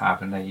stitch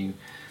tab, and then you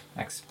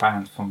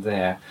expand from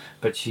there,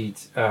 but she'd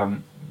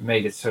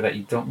made it so that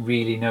you don't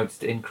really notice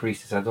the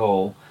increases at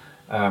all,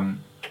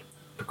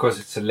 because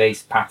it's a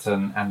lace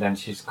pattern, and then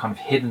she's kind of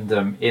hidden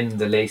them in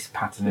the lace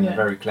pattern in a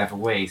very clever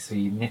way, so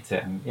you knit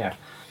it. And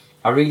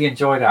I really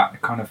enjoy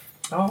that kind of,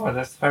 oh,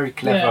 that's very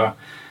clever.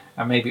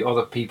 And maybe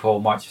other people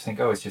might just think,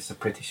 oh, it's just a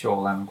pretty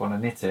shawl and I'm going to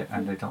knit it,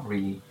 and they don't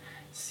really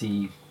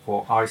see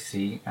what I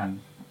see. And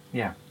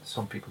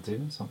some people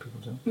do, some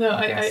people don't. No,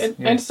 I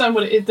understand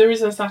what there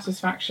is a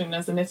satisfaction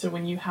as a knitter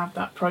when you have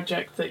that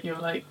project that you're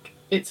like,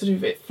 it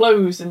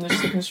flows, and there's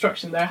the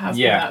construction. There has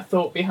been that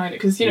thought behind it,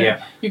 because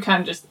you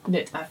can just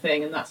knit a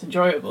thing and that's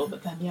enjoyable,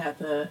 but then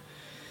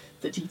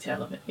the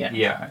detail of it.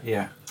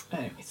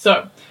 Anyway,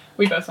 so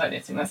we both like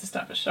knitting. That's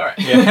established. All right.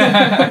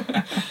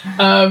 Yeah.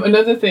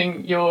 Another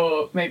thing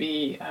you're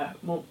maybe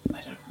more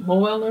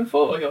well known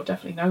for, or you're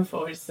definitely known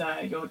for, is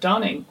your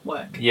darning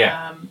work.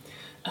 Yeah.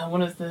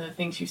 One of the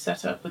things you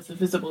set up was the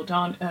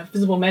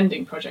visible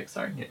mending project.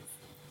 Sorry. Yeah.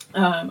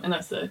 And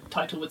as the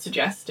title would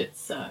suggest,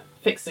 it's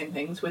fixing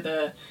things with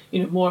a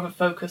more of a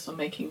focus on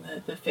making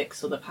the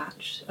fix or the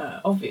patch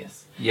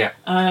obvious. Yeah.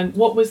 And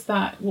what was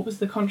that? What was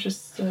the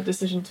conscious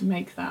decision to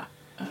make that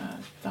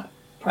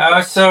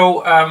project?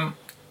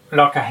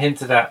 Like I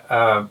hinted at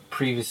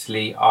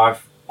previously,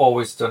 I've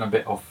always done a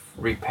bit of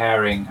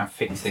repairing and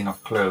fixing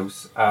of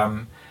clothes,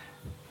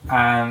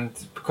 and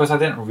because I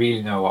didn't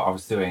really know what I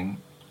was doing,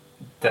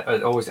 that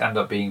it always ended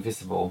up being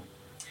visible.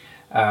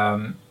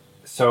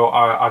 So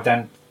I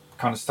then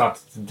kind of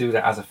started to do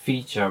that as a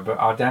feature, but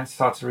I then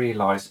started to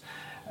realise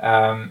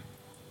when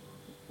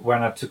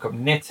I took up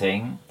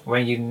knitting,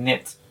 when you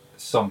knit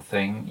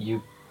something,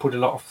 you put a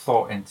lot of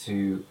thought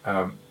into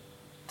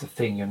the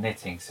thing you're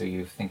knitting. So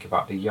you think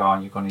about the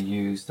yarn you're going to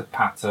use, the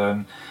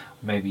pattern,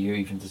 maybe you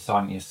even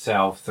design it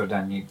yourself, so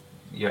then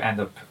you end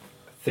up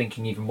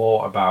thinking even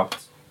more about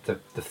the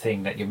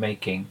thing that you're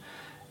making,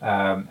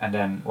 and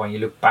then when you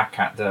look back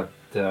at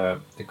the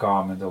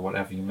garment or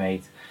whatever you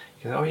made,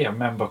 you go, oh yeah, I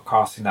remember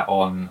casting that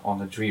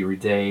on a dreary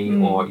day,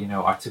 or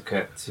I took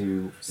it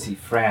to see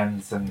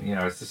friends, and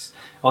it's just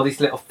all these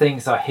little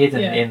things are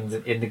hidden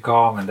in the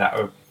garment that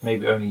are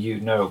maybe only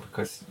you know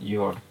because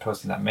you're the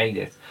person that made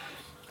it.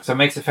 So it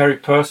makes it very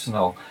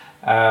personal.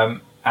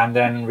 And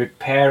then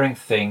repairing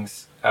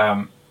things,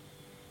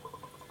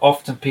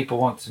 often people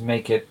want to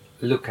make it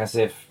look as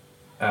if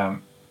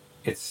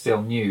it's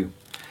still new,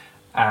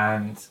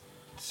 and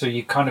so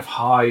you kind of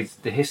hide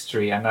the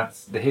history, and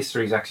the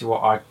history is actually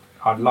what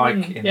I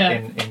like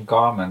in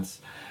garments.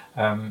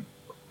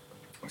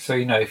 So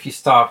if you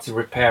start to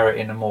repair it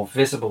in a more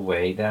visible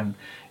way, then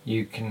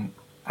you can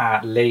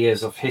add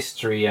layers of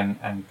history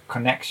and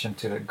connection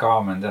to the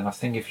garment. And I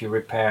think if you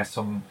repair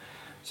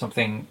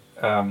something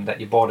that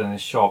you bought in a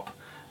shop,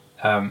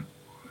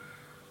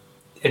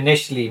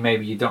 initially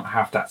maybe you don't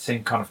have that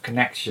same kind of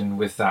connection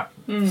with that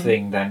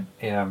thing than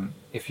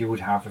if you would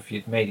have if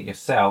you'd made it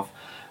yourself.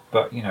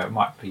 But you know, it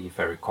might be a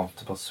very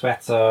comfortable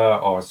sweater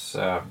or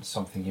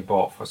something you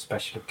bought for a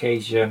special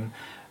occasion.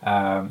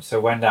 So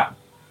when that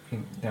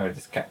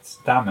this gets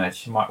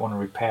damaged, you might want to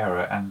repair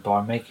it, and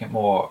by making it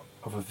more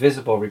of a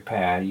visible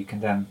repair, you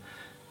can then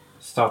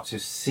start to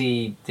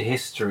see the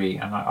history,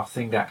 and I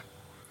think that,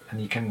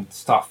 and you can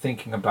start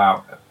thinking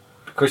about,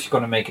 because you're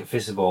going to make it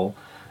visible.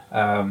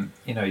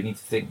 You need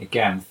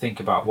to think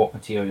about what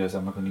materials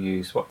am I going to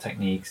use, what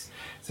techniques.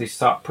 So you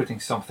start putting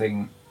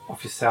something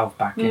of yourself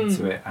back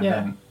into it, and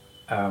then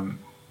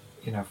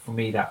for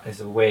me that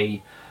is a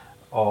way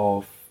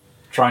of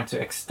trying to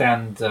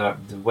extend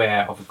the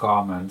wear of a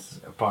garment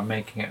by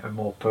making it a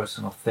more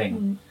personal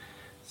thing.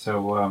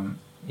 So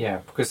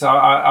because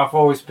I've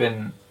always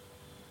been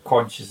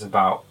conscious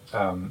about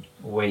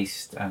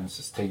waste and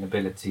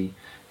sustainability,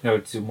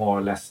 to more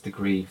or less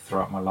degree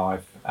throughout my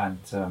life, and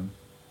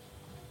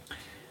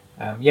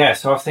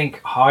so I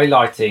think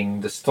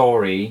highlighting the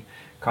story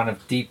kind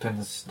of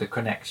deepens the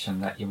connection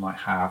that you might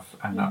have,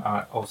 and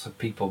also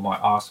people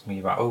might ask me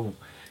about,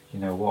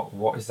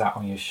 what is that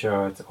on your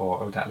shirt,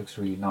 or that looks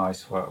really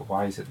nice,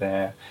 why is it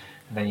there?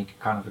 And then you can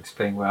kind of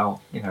explain,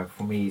 well,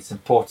 for me it's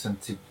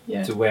important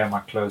to wear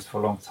my clothes for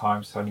a long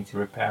time, so I need to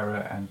repair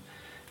it, and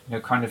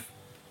kind of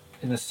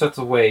in a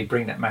subtle way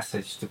bring that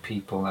message to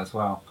people as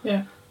well.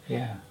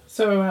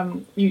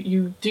 So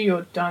you do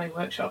your darning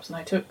workshops, and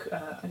I took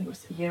I think it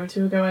was a year or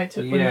two ago I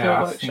took one of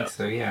your workshops. I think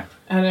so, yeah.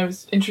 And it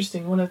was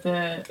interesting. One of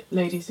the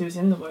ladies who was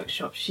in the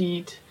workshop,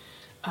 she'd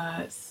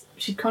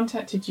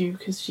contacted you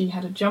because she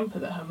had a jumper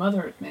that her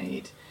mother had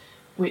made,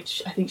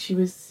 which I think she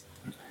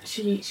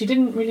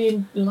didn't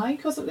really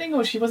like or something,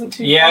 or she wasn't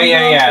too fond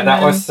of,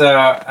 that was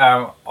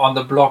on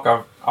the blog.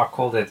 I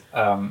called it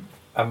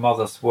a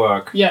mother's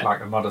work,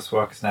 like a mother's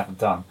work is never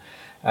done,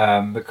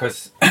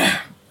 because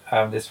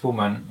this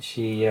woman,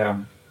 she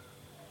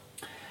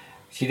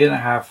didn't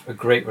have a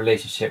great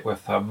relationship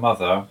with her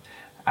mother,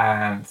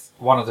 and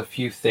one of the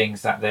few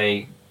things that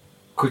they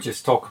could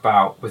just talk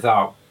about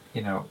without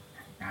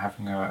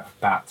having a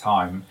bad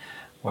time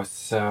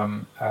was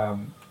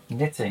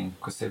knitting,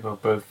 because they were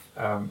both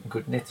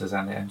good knitters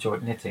and they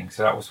enjoyed knitting.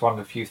 So that was one of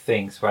the few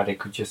things where they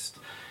could just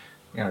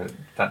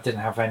that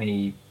didn't have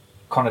any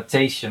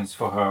connotations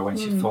for her when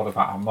she thought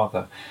about her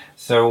mother.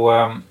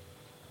 So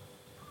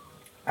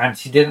and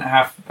she didn't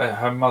have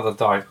her mother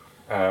died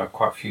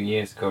quite a few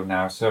years ago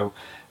now, so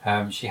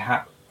she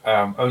had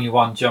only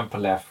one jumper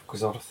left,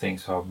 because other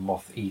things were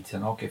moth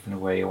eaten or given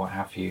away or what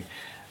have you,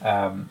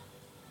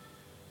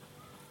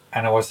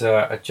 and it was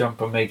a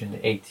jumper made in the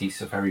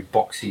 80s, a very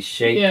boxy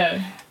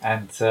shape,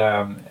 and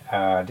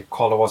the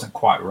collar wasn't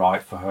quite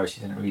right for her. She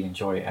didn't really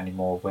enjoy it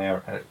anymore,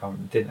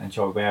 didn't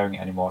enjoy wearing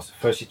it anymore. So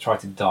first she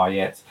tried to dye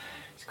it.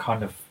 It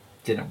kind of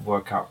didn't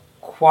work out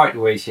quite the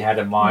way she had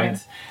in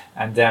mind,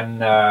 and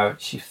then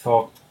she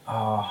thought,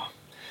 not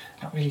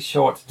really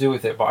sure what to do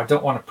with it, but I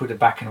don't want to put it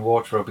back in the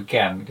wardrobe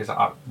again, because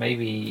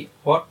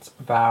what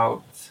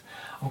about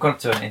I'm going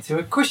to turn it into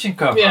a cushion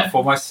cover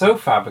for my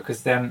sofa,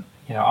 because then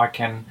I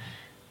can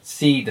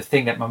see the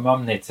thing that my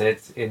mum knitted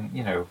in,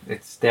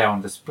 it's there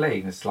on display,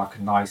 and it's like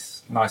a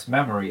nice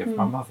memory of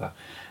my mother.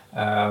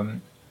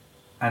 And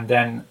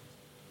then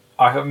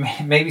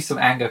maybe some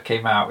anger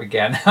came out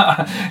again.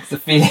 It's the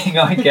feeling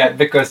I get,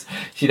 because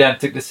she then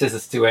took the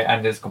scissors to it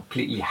and just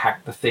completely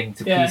hacked the thing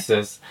to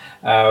pieces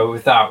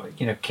without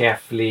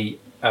carefully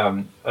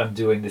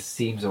undoing the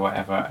seams or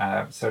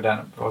whatever. So then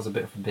it was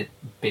a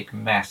big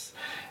mess,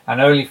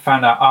 and I only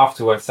found out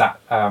afterwards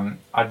that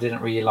I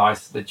didn't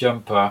realise the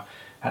jumper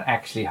had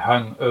actually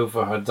hung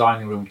over her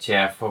dining room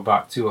chair for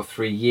about 2 or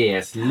 3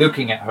 years,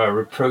 looking at her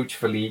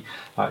reproachfully,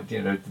 like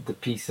the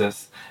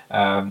pieces.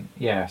 So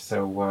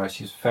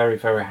she was very,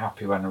 very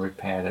happy when I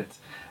repaired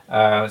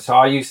it. So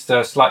I used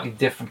a slightly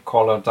different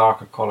color,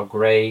 darker color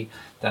grey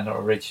than the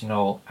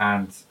original,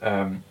 and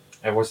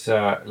it was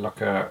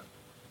like a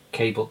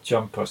cabled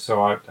jumper.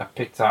 So I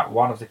picked out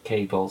one of the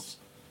cables.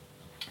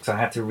 So I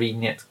had to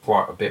re-knit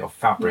quite a bit of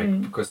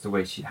fabric, because the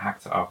way she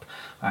hacked it up,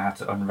 I had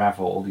to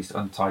unravel all these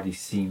untidy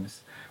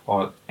seams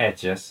or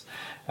edges.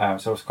 So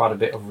it was quite a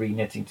bit of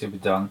re-knitting to be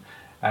done,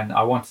 and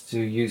I wanted to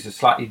use a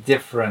slightly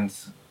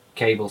different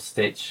cable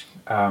stitch,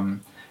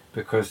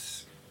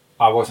 because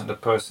I wasn't the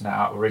person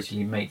that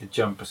originally made the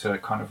jumper, so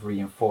it kind of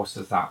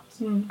reinforces that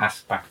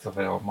aspect of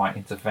it, or my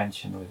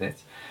intervention with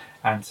it.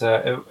 And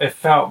it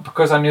felt,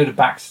 because I knew the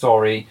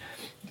backstory,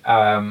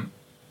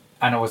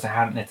 and it was a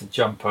hand knitted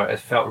jumper, it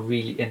felt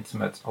really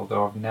intimate,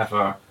 although I've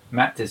never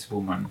met this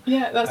woman.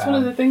 Yeah, that's one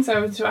of the things I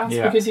wanted to ask,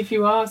 because if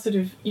you are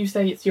you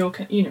say it's your,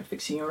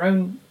 fixing your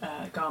own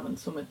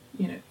garments, or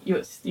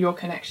your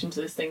connection to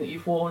this thing that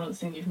you've worn or this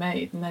thing you've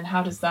made, and then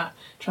how does that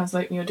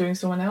translate when you're doing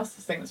someone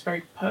else's thing that's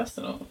very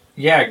personal?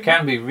 Yeah, it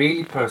can be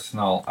really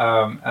personal.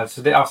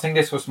 So I think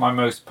this was my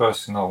most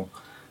personal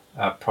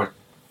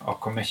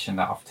commission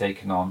that I've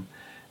taken on,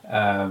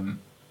 and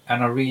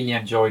I really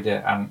enjoyed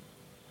it, and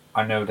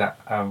I know that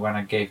when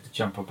I gave the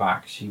jumper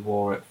back, she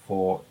wore it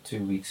for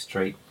 2 weeks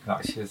straight.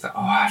 Like, she was like,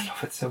 "Oh, I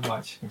love it so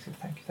much." I said,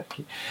 "Thank you, thank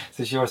you."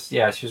 So she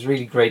was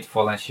really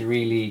grateful, and she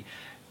really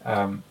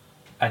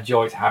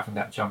enjoyed having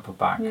that jumper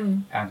back.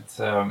 And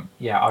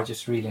I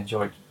just really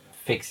enjoyed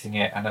fixing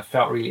it, and it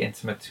felt really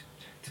intimate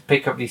to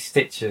pick up these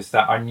stitches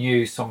that I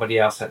knew somebody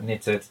else had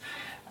knitted,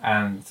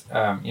 and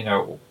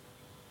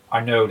I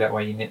know that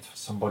when you knit for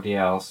somebody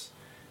else,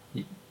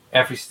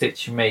 every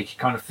stitch you make, you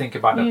kind of think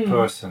about that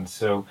person.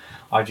 So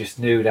I just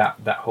knew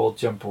that whole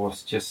jumper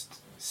was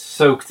just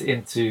soaked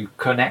into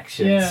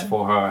connections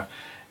for her.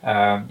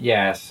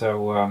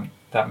 So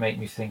that made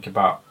me think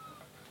about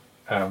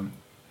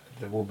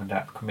the woman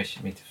that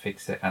commissioned me to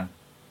fix it, and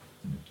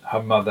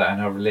her mother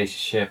and her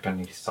relationship, and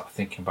you start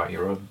thinking about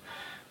your own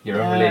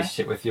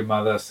relationship with your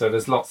mother. So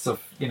there's lots of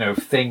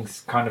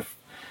things kind of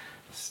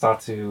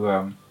start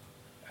to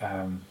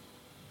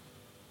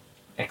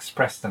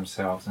express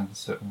themselves in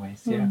certain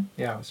ways. It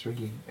was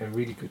really a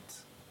really good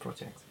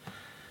project.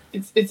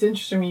 It's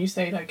interesting when you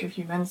say, like, if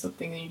you mend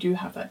something and you do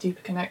have that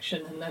deeper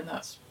connection, and then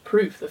that's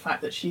proof, the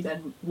fact that she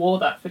then wore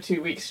that for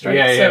 2 weeks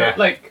straight.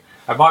 Like,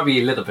 it might be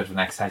a little bit of an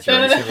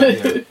exaggeration,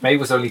 but maybe it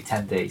was only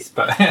 10 days,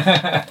 but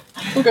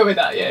we'll go with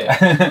that.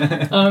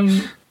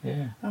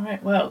 Yeah. All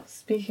right. Well,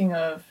 speaking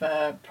of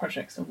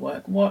projects and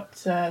work, what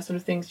sort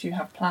of things do you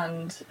have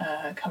planned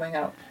coming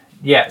up?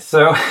 Yeah.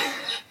 So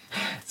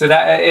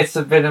that it's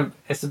a bit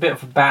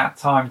of a bad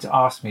time to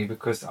ask me,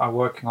 because I'm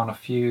working on a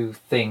few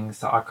things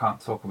that I can't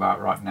talk about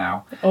right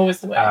now. Always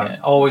the way.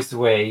 Always the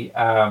way.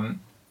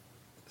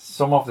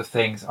 Some of the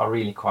things are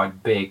really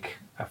quite big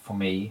for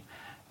me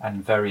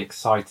and very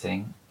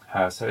exciting.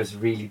 So it's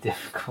really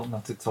difficult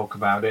not to talk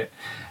about it.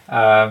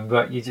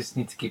 But you just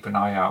need to keep an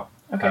eye out.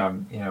 Okay.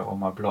 On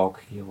my blog,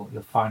 you'll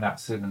find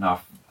out soon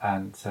enough.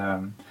 And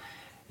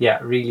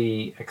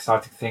really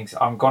exciting things.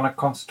 I'm gonna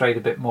concentrate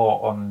a bit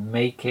more on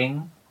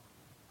making.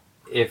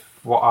 If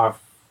what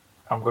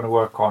I'm going to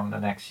work on the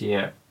next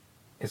year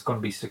is going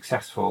to be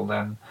successful,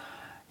 then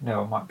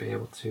I might be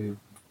able to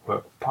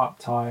work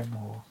part-time,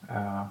 or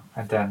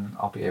and then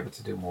I'll be able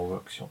to do more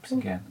workshops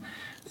again.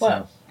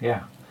 Well, so,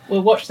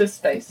 we'll watch this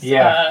space.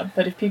 Yeah.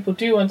 But if people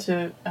do want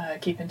to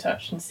keep in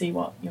touch and see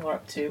what you're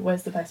up to,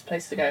 where's the best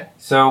place to go?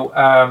 So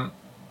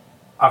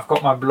I've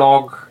got my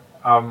blog.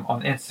 I'm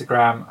on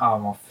Instagram,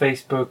 I'm on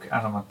Facebook,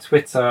 and I'm on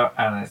Twitter,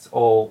 and it's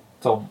all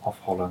Tom of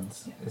Holland.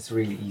 It's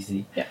really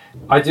easy. Yeah.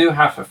 I do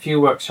have a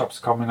few workshops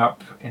coming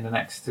up in the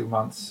next 2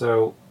 months,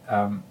 so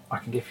I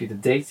can give you the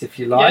dates if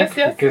you like,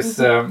 because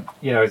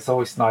it's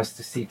always nice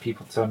to see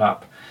people turn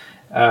up.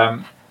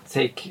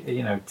 Take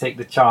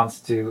the chance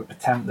to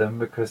attend them,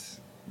 because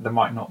there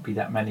might not be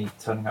that many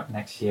turning up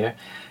next year.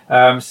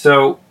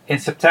 So in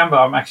September,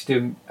 I'm actually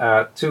doing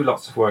 2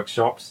 lots of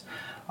workshops.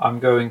 I'm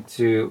going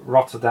to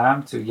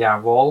Rotterdam, to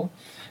Jawohl.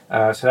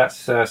 So that's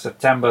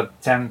September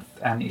 10th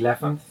and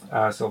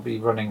 11th. So I'll be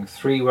running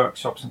 3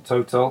 workshops in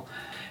total.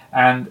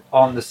 And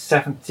on the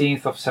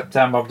 17th of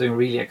September, I'm doing a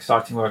really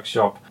exciting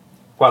workshop.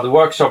 Well, the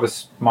workshop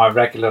is my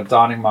regular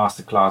darning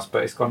masterclass,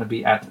 but it's going to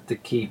be at the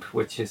Keep,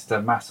 which is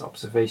the Mass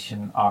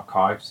Observation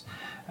Archives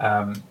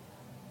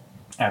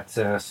at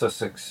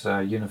Sussex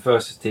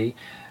University.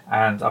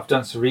 And I've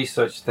done some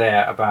research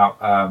there about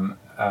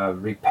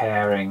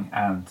repairing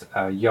and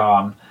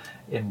yarn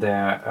in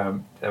their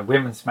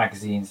women's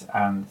magazines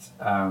and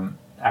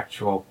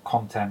actual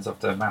contents of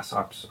the Mass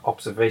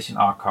Observation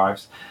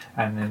Archives.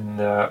 And in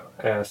the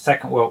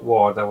Second World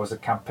War, there was a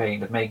campaign,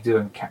 the Make Do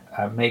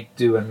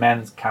and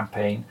Mend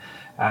campaign,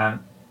 and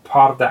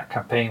part of that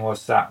campaign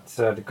was that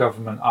the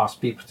government asked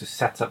people to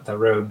set up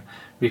their own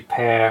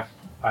repair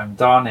and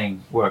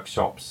darning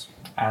workshops.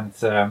 And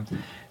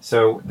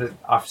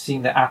I've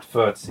seen the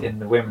adverts in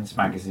the women's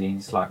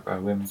magazines, like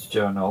Women's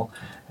Journal,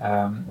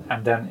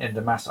 and then in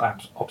the Mass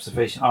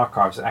Observation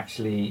Archives,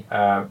 actually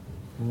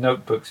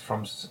notebooks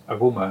from a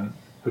woman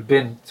who'd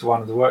been to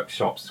one of the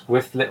workshops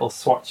with little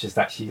swatches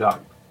that she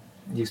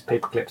used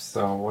paper clips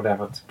or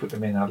whatever to put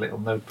them in a little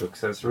notebook.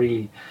 So it's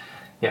really,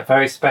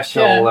 very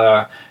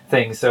special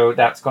thing. So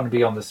that's going to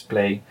be on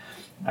display,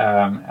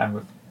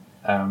 and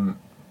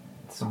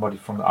somebody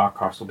from the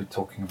archives will be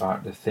talking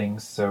about the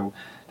things. So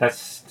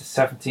that's the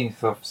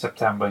 17th of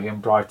September here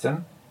in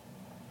Brighton.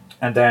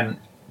 And then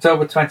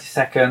October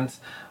 22nd,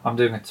 I'm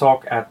doing a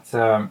talk at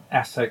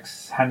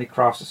Essex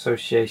Handicrafts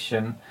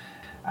Association.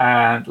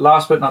 And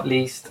last but not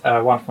least,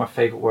 one of my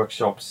favourite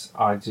workshops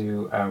I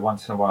do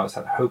once in a while is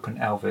at Hope and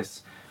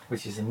Elvis,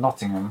 which is in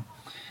Nottingham.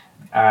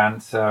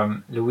 And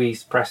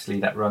Louise Presley,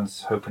 that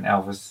runs Hope and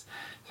Elvis,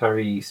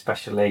 very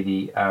special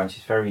lady.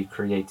 She's very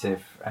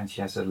creative, and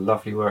she has a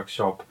lovely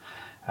workshop.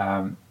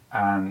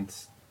 And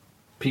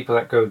people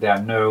that go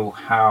there know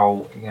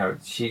how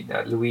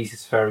Louise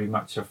is very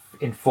much of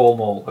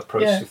informal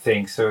approach to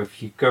things. So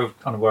if you go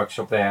on a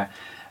workshop there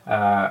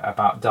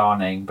about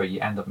darning, but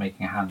you end up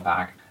making a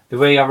handbag, the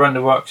way I run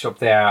the workshop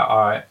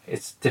there,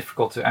 it's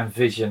difficult to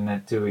envision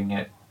it doing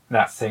it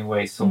that same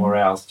way somewhere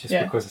else, just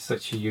because it's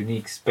such a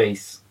unique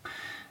space.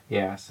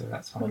 Yeah, so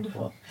that's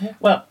wonderful. Yeah.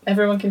 Well,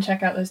 everyone can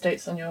check out those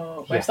dates on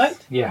your website.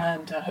 Yeah.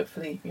 And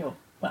hopefully you'll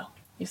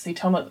you'll see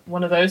Tom at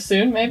one of those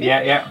soon, maybe.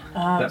 Yeah.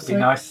 That'd be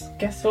nice. I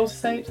guess all to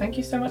say thank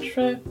you so much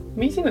for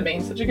meeting with me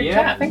in such a good Yeah,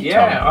 chat. Thank you,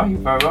 Tom. Oh, you're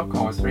very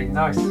welcome. It was really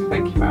nice.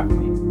 Thank you for having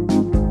me.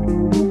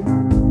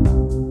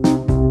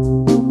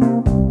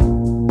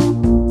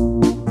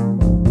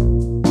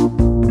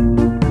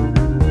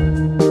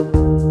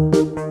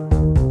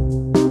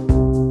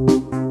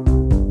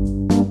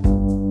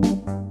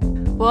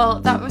 Well,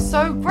 that was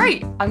so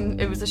great.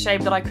 It was a shame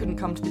that I couldn't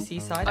come to the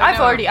seaside. I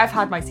know. I've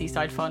had my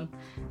seaside fun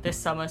this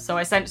summer, so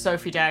I sent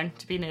Sophie down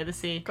to be near the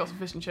sea. Got some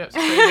fish and chips.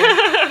 Pretty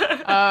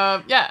good.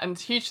 Yeah, and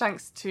huge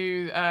thanks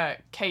to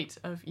Kate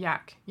of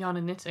Yarn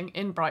and Knitting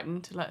in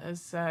Brighton to let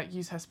us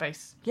use her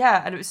space.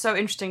 Yeah, and it was so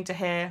interesting to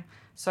hear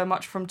so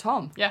much from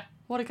Tom. Yeah.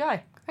 What a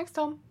guy. Thanks,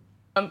 Tom.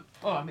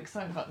 I'm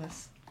excited about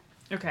this.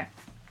 Okay.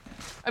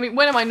 I mean,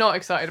 when am I not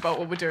excited about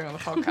what we're doing on the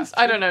podcast?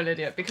 I don't know,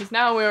 Lydia, because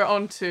now we're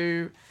on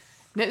to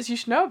knitters you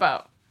should know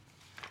about.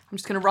 I'm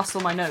just going to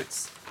rustle my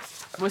notes.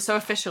 We're so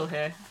official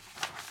here.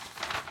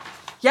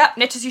 Yeah,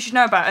 knitters you should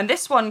know about. And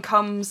this one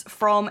comes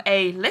from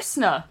a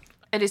listener.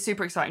 It is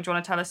super exciting. Do you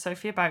want to tell us,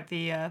 Sophie, about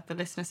the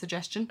listener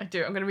suggestion? I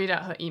do. I'm going to read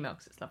out her email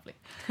because it's lovely.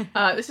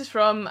 This is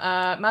from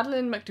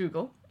Madeline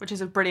McDougall. Which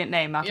is a brilliant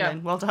name, Madeline.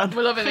 Yeah. Well done.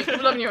 We're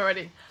loving you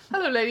already.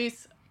 Hello,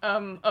 ladies.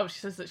 She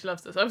says that she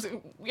loves us.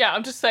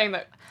 I'm just saying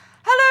that.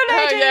 Hello,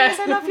 ladies. Yeah.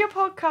 I love your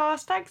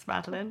podcast. Thanks,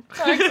 Madeline.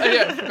 Thanks.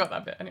 I forgot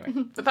that bit anyway.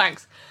 But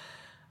thanks.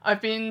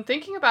 I've been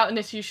thinking about a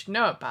knitter you should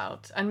know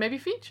about and maybe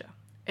feature.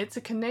 It's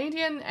a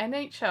Canadian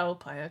NHL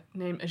player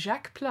named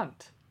Jacques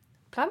Plante.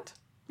 Plante?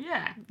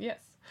 Yeah. Yes.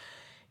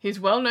 He's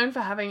well known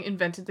for having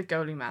invented the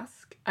goalie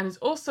mask and is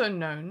also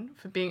known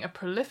for being a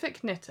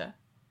prolific knitter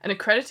and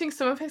accrediting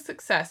some of his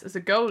success as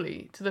a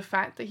goalie to the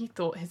fact that he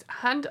thought his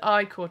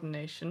hand-eye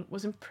coordination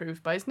was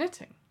improved by his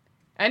knitting.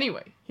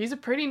 Anyway, he's a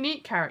pretty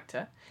neat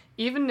character,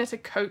 even knit a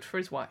coat for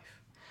his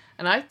wife.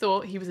 And I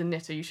thought he was a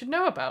knitter you should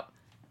know about.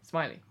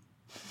 Smiley.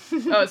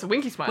 Oh, it's a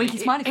winky smiley. Winky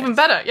smiley Even face.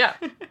 better, yeah.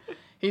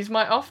 He's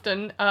my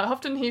often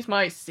he's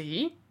my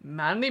see,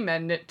 manly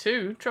men knit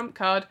too trump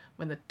card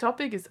when the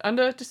topic is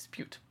under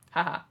dispute.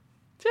 Haha.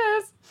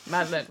 Cheers,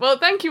 Madeline. Well,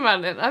 thank you,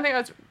 Madeline. I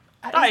think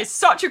That is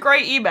such a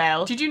great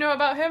email. Did you know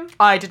about him?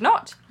 I did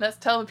not. Let's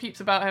tell the peeps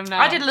about him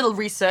now. I did a little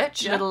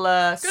research, Yeah. a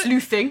little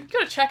sleuthing. You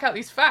gotta check out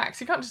these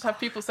facts. You can't just have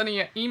people sending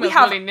you emails We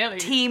have willy-nilly.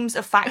 teams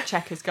of fact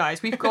checkers, guys.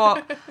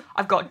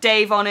 I've got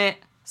Dave on it,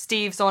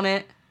 Steve's on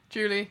it,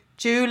 Julie.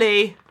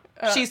 Julie.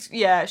 She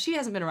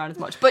hasn't been around as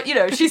much, but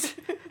she's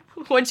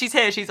when she's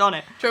here, she's on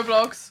it. Joe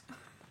Blogs.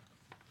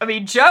 I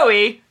mean,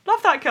 Joey,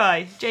 love that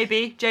guy.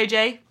 JB,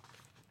 JJ,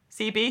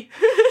 CB,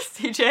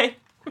 CJ.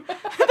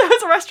 There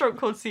was a restaurant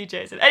called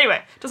CJ's.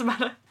 Anyway, doesn't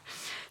matter.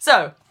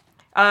 So,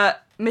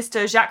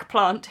 Mr. Jacques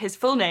Plante, his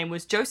full name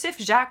was Joseph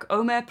Jacques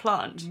Omer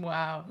Plante.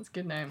 Wow, that's a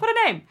good name. What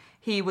a name.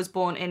 He was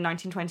born in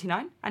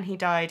 1929 and he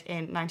died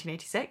in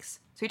 1986.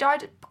 So he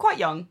died quite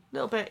young, a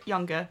little bit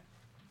younger.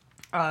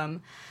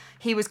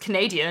 He was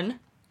Canadian,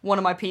 one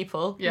of my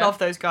people. Yeah. Love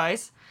those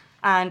guys.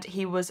 And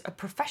he was a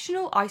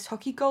professional ice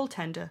hockey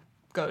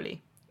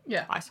goalie.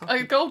 Yeah. Ice hockey.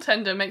 A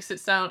goaltender makes it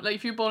sound like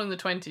if you're born in the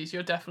 20s,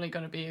 you're definitely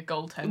going to be a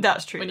goaltender.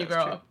 That's true. When you that's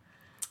grow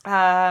true.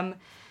 up.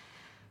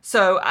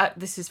 So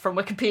this is from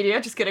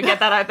Wikipedia, just going to get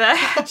that out there.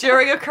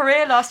 During a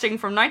career lasting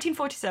from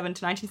 1947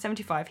 to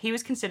 1975, he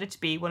was considered to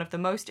be one of the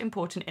most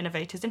important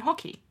innovators in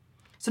hockey.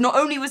 So not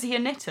only was he a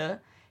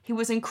knitter, he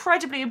was an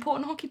incredibly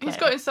important hockey player. He's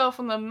got himself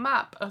on the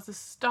map as a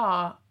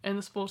star in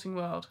the sporting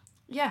world.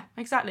 Yeah,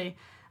 exactly.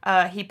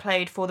 He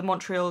played for the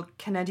Montreal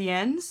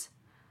Canadiens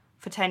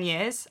for 10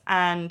 years,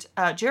 and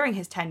during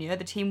his tenure,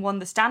 the team won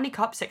the Stanley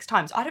Cup 6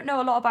 times. I don't know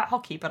a lot about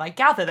hockey, but I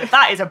gather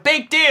that is a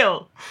big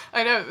deal.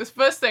 I know, it was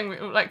first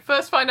thing,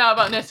 first find out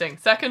about knitting,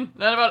 second,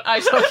 learn about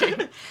ice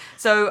hockey.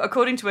 So,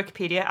 according to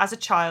Wikipedia, as a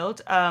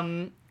child,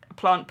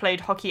 Plante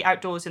played hockey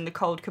outdoors in the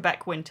cold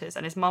Quebec winters,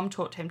 and his mum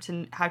taught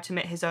him how to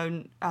knit his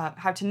own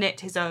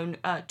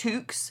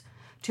toques.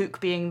 Toque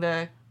being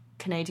the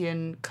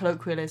Canadian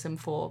colloquialism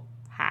for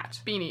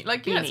hat. Beanie. It's a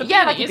Beanie. beanie,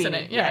 Yeah, like a isn't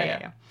beanie. it?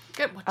 Yeah.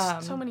 Good.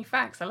 So many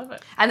facts. I love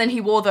it. And then he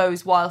wore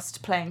those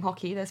whilst playing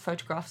hockey. There's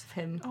photographs of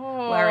him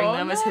wearing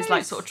them as his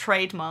nice. sort of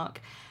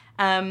trademark.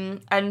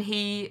 And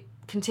he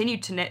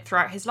continued to knit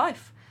throughout his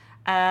life.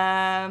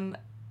 And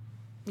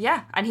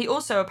he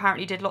also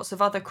apparently did lots of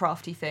other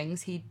crafty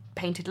things. He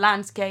painted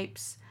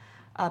landscapes,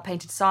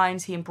 painted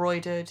signs, he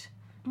embroidered.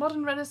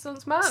 Modern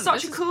Renaissance man.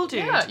 Such a cool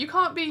dude. Yeah, you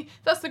can't be...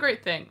 That's the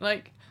great thing.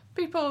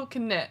 People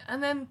can knit,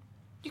 and then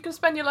you can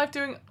spend your life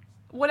doing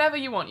whatever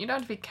you want. You don't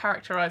have to be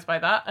characterised by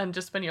that and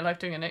just spend your life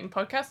doing a knitting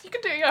podcast. You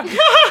can do it, yeah.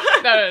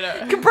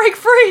 No. You can break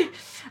free!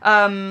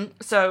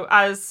 So,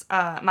 as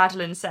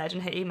Madeline said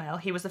in her email,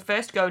 he was the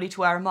first goalie to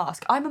wear a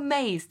mask. I'm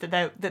amazed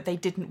that they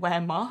didn't wear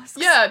masks.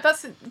 Yeah,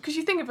 that's... Because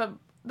you think of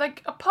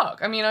a puck.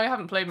 I mean, I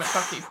haven't played much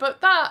hockey,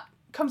 but that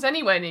comes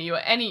anywhere near you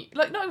at any...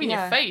 not even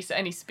your face at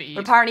any speed.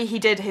 But apparently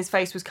his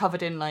face was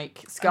covered in,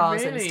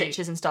 scars and Really?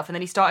 stitches and stuff, and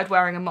then he started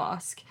wearing a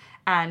mask.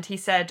 And he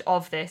said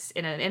of this,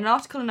 in an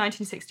article in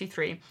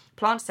 1963,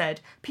 Plant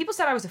said, "People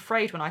said I was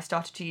afraid when I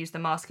started to use the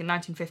mask in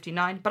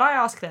 1959, but I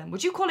asked them,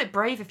 would you call it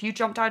brave if you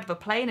jumped out of a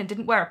plane and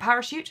didn't wear a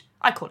parachute?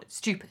 I call it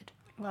stupid."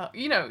 Well,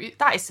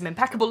 That is some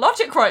impeccable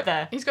logic right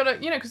there. he's got to,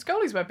 because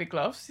goalies wear big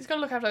gloves. He's got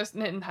to look after those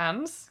knitting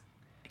hands.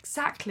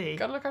 Exactly.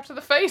 Got to look after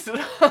the face as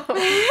well.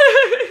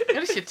 At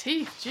least your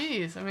teeth.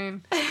 Jeez, I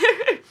mean.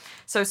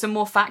 So some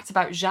more facts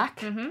about Jacques.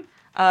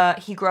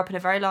 Mm-hmm. He grew up in a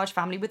very large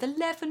family with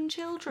 11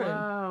 children.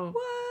 Wow.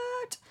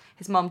 What?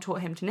 His mum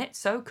taught him to knit,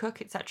 sew,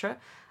 cook, etc.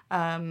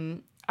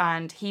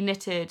 And he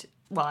knitted,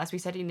 well, as we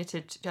said, he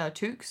knitted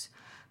toques,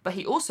 but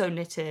he also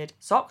knitted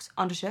socks,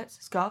 undershirts,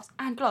 scarves,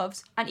 and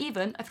gloves, and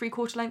even a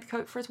 3/4 length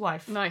coat for his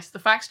wife. Nice. The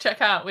facts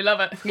check out. We love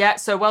it. Yeah,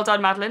 so well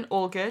done, Madeline.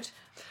 All good.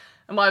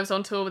 And while I was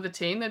on tour with the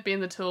team, they'd be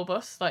in the tour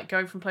bus, like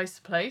going from place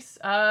to place.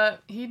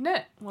 He'd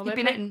knit. Well, He'd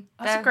be knitting.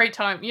 That's a great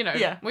time.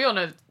 Yeah. We all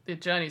know the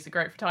journeys are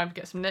great for time to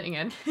get some knitting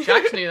in.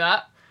 Jax knew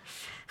that.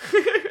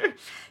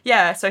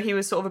 Yeah, so he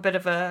was sort of a bit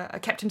of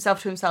kept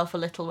himself to himself a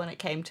little when it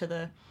came to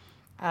the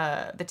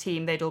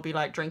team. They'd all be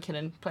like drinking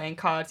and playing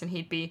cards, and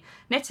he'd be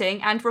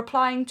knitting and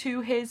replying to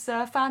his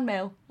fan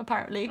mail,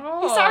 apparently.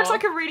 Oh. He sounds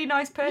like a really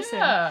nice person.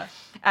 Yeah.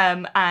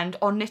 And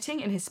on knitting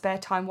in his spare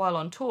time while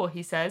on tour,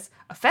 he says,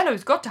 "A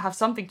fellow's got to have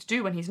something to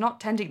do when he's not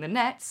tending the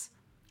nets."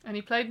 And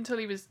he played until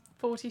he was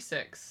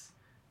 46,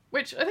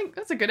 which I think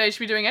that's a good age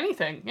to be doing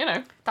anything,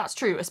 That's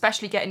true,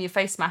 especially getting your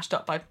face smashed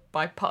up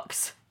by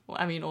pucks. Well,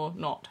 I mean, or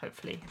not,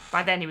 hopefully.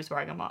 By then he was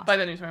wearing a mask. By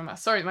then he was wearing a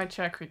mask. Sorry, my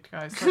chair creaked,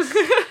 guys.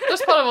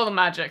 That's part of all the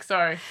magic,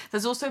 sorry.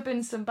 There's also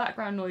been some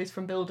background noise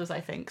from builders,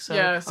 I think, so,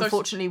 Yeah, so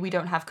unfortunately we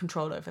don't have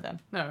control over them.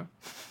 No,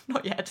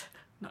 Not yet.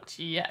 not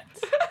yet.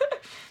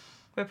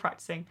 We're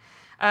practicing.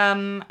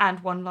 And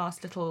one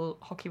last little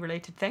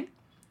hockey-related thing.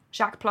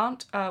 Jacques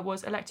Plant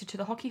was elected to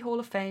the Hockey Hall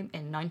of Fame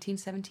in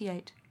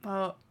 1978.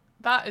 Well,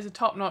 that is a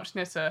top-notch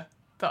knitter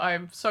that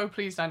I'm so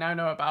pleased I now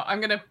know about. I'm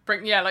going to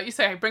like you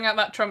say, bring out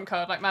that trump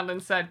card, like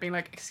Madeline said, being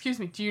like, "Excuse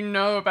me, do you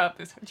know about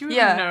this? Do you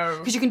even know?"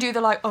 Because you can do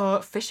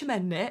the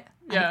fishermen knit,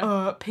 and,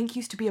 Yeah. pink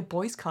used to be a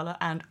boy's colour,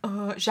 and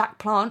Jacques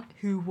Plant,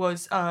 who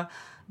was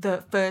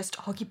the first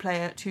hockey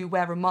player to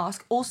wear a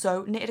mask,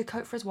 also knitted a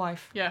coat for his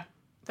wife. Yeah,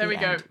 there The we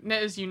go. end.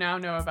 Knitters you now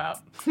know about.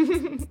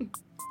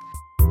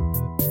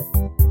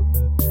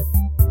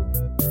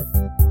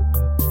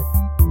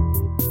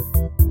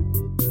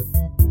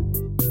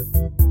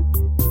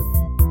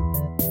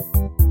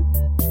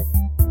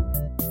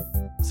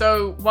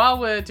 So while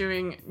we're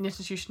doing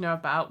Knitters You Should Know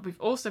About, we've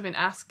also been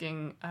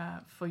asking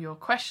for your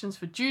questions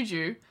for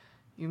Juju.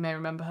 You may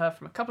remember her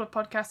from a couple of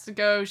podcasts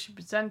ago. She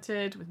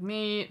presented with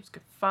me. It was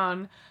good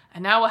fun.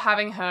 And now we're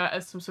having her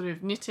as some sort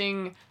of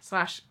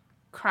knitting/craft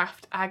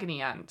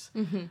agony aunt.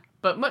 Mm-hmm.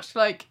 But much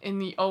like in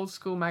the old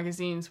school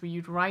magazines where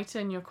you'd write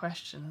in your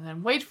question and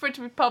then wait for it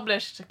to be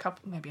published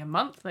maybe a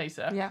month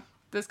later. Yeah.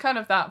 There's kind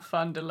of that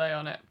fun delay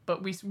on it.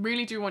 But we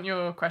really do want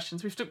your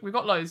questions. We've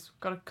got loads. We've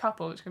got a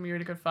couple, which is going to be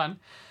really good fun.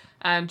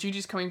 And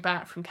Juju's coming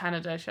back from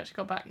Canada. She actually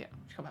got back. Yeah,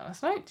 she got back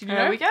last night. Did you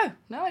know? There we go.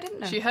 No, I didn't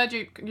know. She heard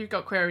you've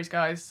got queries,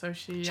 guys. So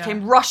she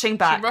came rushing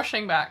back. She's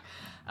rushing back.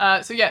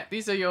 So yeah,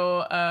 these are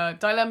your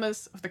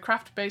dilemmas of the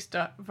craft-based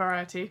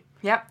variety.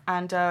 Yep,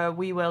 and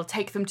we will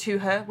take them to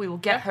her. We will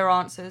get her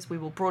answers. We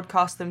will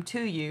broadcast them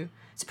to you.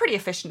 It's a pretty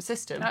efficient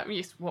system.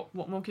 Yes, what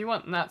more can you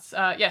want? And that's,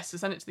 so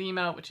send it to the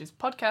email, which is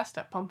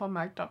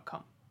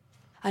podcast@pompommag.com.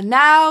 And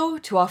now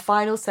to our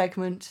final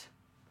segment,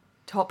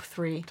 Top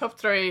 3. Top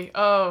 3.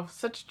 Oh,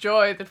 such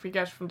joy that we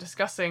get from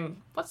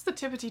discussing what's the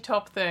tippity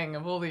top thing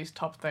of all these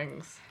top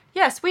things.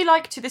 Yes, we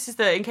like to,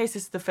 in case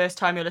this is the first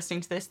time you're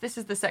listening to this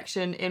is the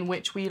section in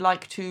which we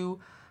like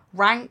to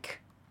rank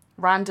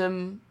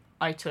random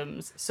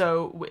items.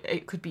 So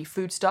it could be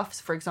foodstuffs.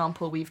 For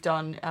example, we've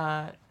done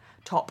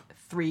top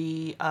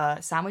 3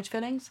 sandwich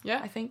fillings,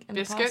 Yeah. I think, in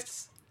the Biscuits.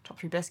 past. Top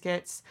 3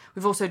 biscuits.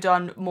 We've also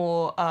done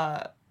more...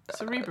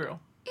 Cerebral.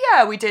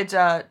 yeah, we did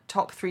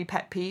top 3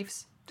 pet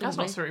peeves. That's didn't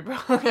not we? cerebral.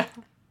 Yeah.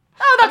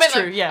 Oh, that's I meant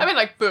true, like, yeah. I mean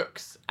like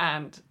books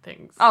and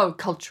things. Oh,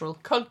 cultural.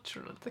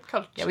 Cultural. The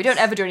culture. Yeah, we don't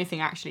ever do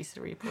anything actually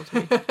cerebral,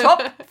 do we?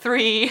 Top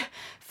 3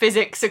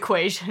 physics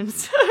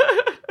equations.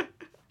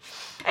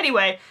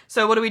 Anyway,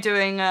 so what are we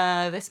doing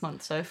this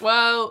month, Soph?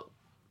 Well,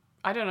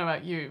 I don't know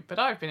about you, but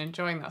I've been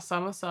enjoying that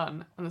summer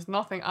sun, and there's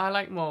nothing I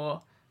like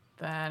more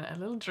than a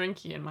little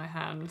drinky in my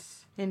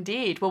hands.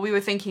 Indeed. Well, we were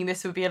thinking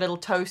this would be a little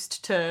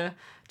toast to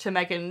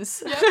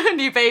Megan's Yeah.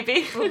 new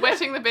baby. We're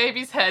wetting the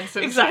baby's head. So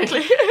to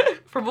Exactly.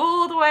 speak. From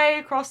all the way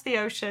across the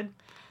ocean.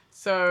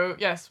 So,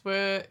 yes, do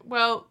they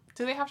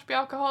have to be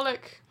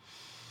alcoholic?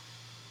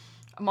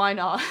 Mine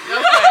are. Okay,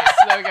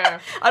 so there we go.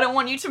 I don't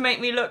want you to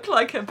make me look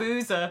like a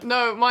boozer.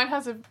 No, mine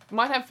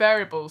have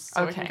variables,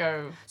 so I can Okay.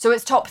 go. So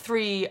it's top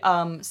 3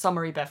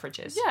 summery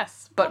beverages.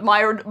 Yes. But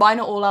mine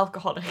are all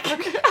alcoholic.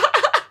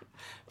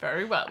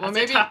 Very well. Well, As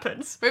maybe it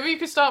happens. maybe you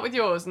could start with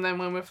yours, and then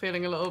when we're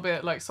feeling a little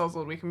bit like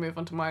sozzled, we can move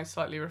on to my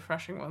slightly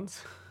refreshing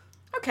ones.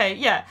 Okay,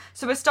 yeah.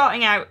 So we're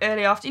starting out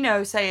early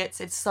after, say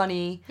it's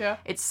sunny. Yeah.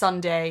 It's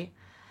Sunday.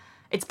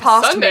 It's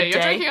past Sunday. midday.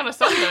 You're drinking on a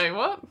Sunday.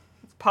 What?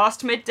 It's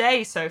past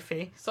midday,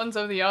 Sophie. Sun's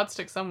over the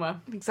yardstick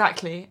somewhere.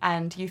 Exactly.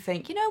 And you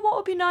think, you know what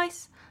would be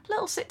nice? A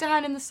little sit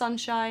down in the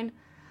sunshine,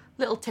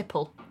 little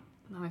tipple.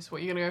 Nice. What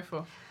are you going to go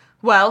for?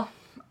 Well,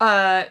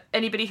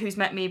 anybody who's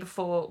met me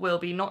before will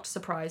be not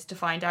surprised to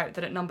find out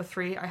that at number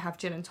 3 I have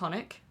gin and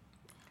tonic.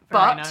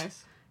 Very But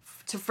nice.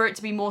 for it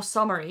to be more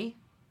summery,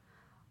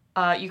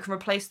 you can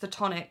replace the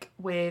tonic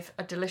with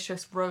a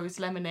delicious rose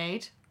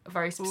lemonade, a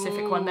very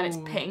specific one. Then it's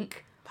Ooh.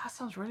 pink. That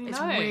sounds really It's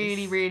nice.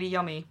 really, really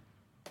yummy.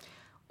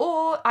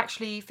 Or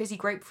actually fizzy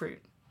grapefruit.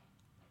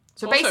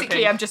 So Also basically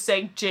pink. I'm just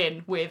saying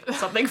gin with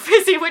something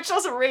fizzy, which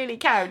doesn't really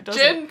count, does it?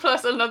 Gin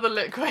plus another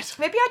liquid.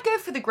 Maybe I'd go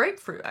for the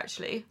grapefruit,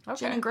 actually. Okay.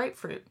 Gin and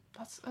grapefruit.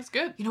 That's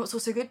good. You know what's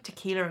also good?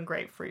 Tequila and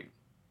grapefruit.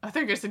 I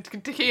think it's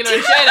tequila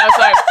and gin. I was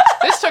like,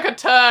 this took a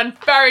turn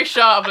very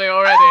sharply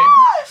already.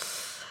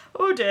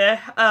 Oh dear.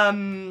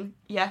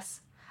 Yes.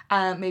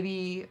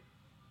 Maybe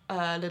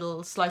a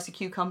little slice of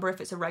cucumber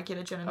if it's a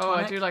regular gin and Oh,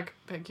 tonic. I do like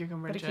a bit of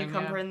cucumber and Bit of gin.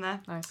 cucumber Yeah. in there.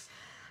 Nice.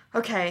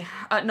 Okay,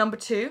 at number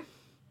 2,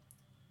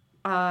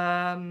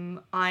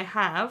 I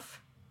have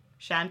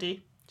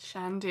shandy.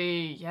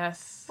 Shandy,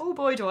 yes. Oh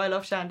boy, do I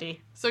love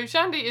shandy. So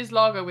shandy is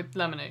lager with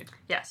lemonade.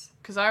 Yes.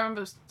 Because I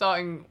remember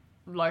starting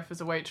life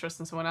as a waitress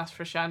and someone asked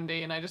for a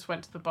shandy and I just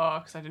went to the bar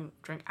because I didn't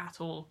drink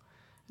at all.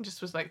 And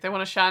just was like, they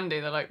want a shandy.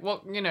 They're like,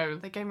 what? You know,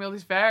 they gave me all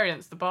these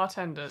variants, the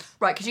bartenders.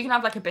 Right, because you can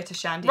have like a bitter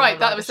shandy. or Right, a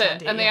that lager was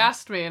shandy, it. And they yeah.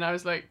 asked me and I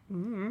was like,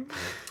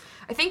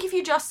 I think if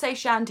you just say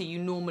shandy, you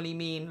normally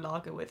mean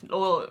lager with,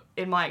 or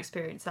in my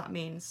experience, that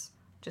means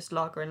just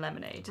lager and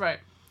lemonade. Right.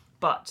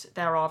 But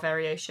there are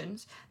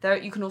variations.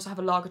 You can also have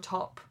a lager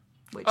top,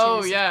 which Oh,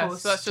 is, yeah, of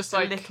course, so that's just a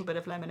like- little bit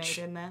of lemonade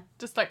in there.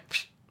 Just like,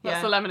 that's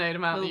Yeah. the lemonade A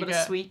amount that little you bit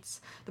get. of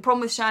sweets. The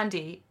problem with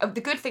shandy, the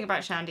good thing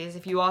about shandy is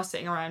if you are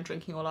sitting around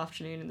drinking all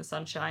afternoon in the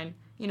sunshine,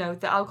 you know,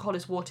 the alcohol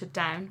is watered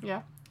down.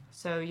 Yeah.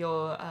 So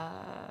you're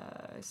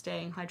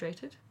staying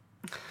hydrated.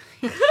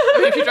 I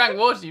mean, if you drank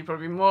water, you'd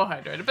probably be more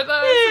hydrated. But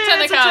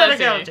it's a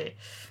technicality.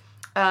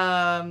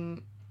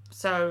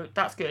 So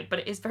that's good, but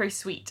it is very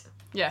sweet.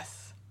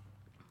 Yes.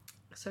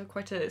 So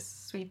quite a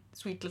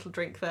sweet little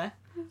drink there.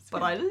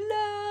 But I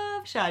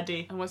love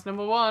shandy. And what's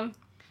number 1?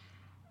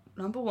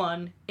 Number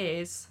 1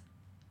 is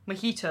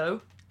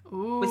mojito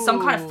Ooh. with some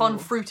kind of fun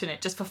fruit in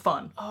it, just for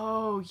fun.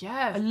 Oh, I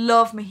yes.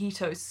 love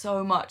mojitos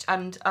so much,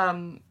 and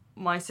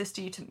my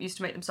sister used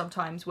to make them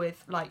sometimes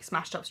with like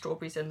smashed up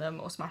strawberries in them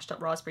or smashed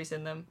up raspberries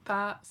in them.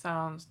 That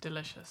sounds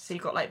delicious. So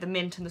you've got like the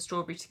mint and the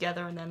strawberry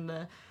together, and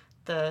then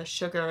the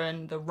sugar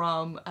and the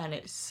rum, and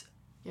it's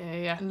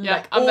Yeah.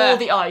 like I'm all there.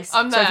 the ice.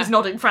 I'm there. Sophie's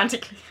nodding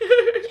frantically.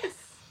 Yes.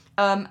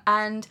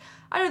 And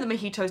I know the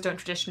mojitos don't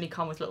traditionally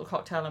come with little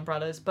cocktail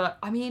umbrellas, but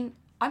I mean,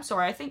 I'm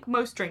sorry, I think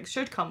most drinks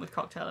should come with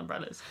cocktail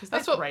umbrellas because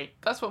that's great.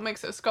 That's what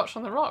makes it a Scotch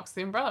on the rocks,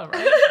 the umbrella,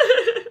 right?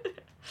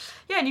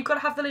 Yeah, and you've got to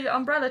have the little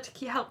umbrella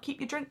to help keep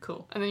your drink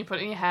cool. And then you put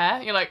it in your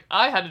hair. You're like,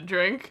 I had a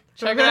drink.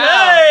 Check it out.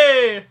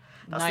 Hey!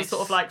 That's Nice. the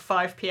sort of like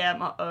 5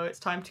 p.m. Uh-oh, it's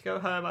time to go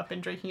home. I've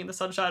been drinking in the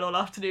sunshine all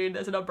afternoon.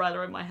 There's an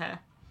umbrella in my hair.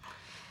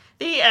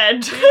 The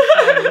end.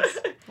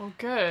 Well,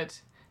 good.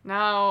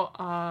 Now,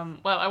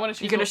 well, I want to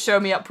choose. You're going to show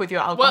me up with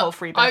your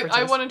alcohol-free beverages.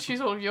 I want to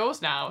choose all of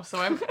yours now. So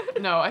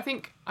I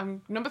think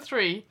I'm number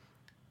 3.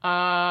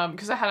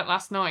 Because I had it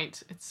last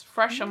night. It's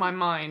fresh on my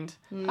mind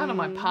and on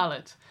my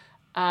palate.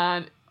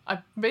 And I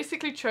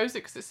basically chose it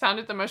because it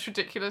sounded the most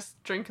ridiculous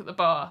drink at the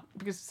bar.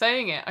 Because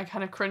saying it, I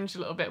kind of cringed a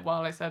little bit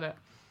while I said it.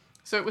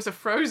 So it was a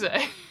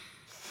frosé.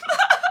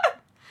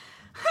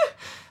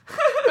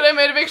 But I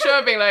made a big show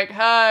of being like,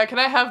 can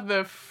I have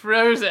the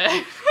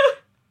frosé?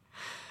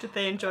 Did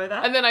they enjoy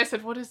that? And then I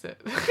said, what is it?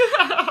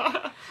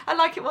 I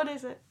like it. What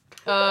is it?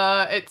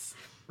 It's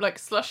like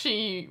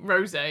slushy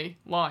rosé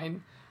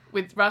wine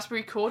with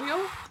raspberry cordial.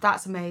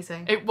 That's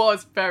amazing. It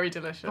was very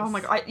delicious. Oh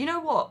my god. You know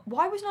what?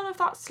 Why was none of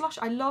that slush?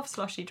 I love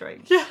slushy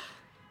drinks. Yeah.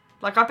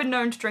 Like, I've been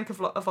known to drink a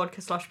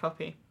vodka slush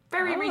puppy.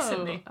 Very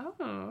recently.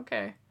 Oh,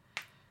 okay.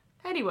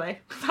 Anyway,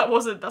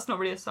 that's not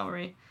really a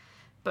summary.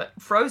 But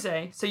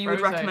frosé. So you would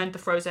Frosé. recommend the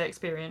frosé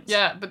experience?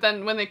 Yeah, but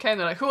then when they came,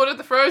 they're like, who ordered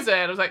the frosé?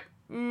 And I was like,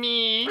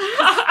 me.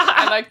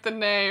 I liked the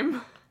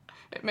name.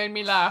 It made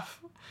me laugh.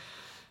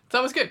 So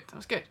that was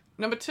good.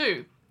 Number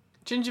 2,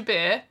 ginger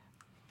beer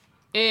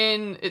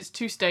in its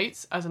 2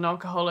 states as an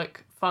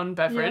alcoholic fun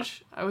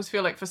beverage. I always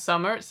feel like for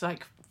summer, it's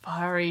like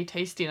fiery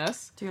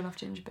tastiness. Do you love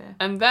ginger beer?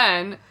 And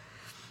then,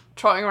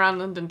 trotting around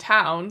London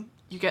town,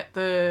 you get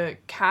the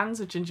cans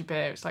of ginger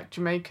beer. It's like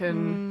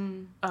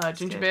Jamaican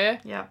ginger Good. beer.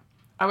 Yeah.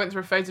 I went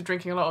through a phase of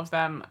drinking a lot of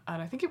them, and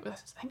I think I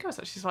was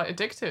actually slightly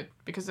addicted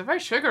because they're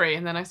very sugary,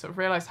 and then I sort of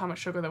realised how much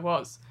sugar there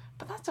was.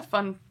 But that's a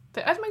fun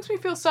thing. It makes me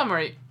feel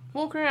summery.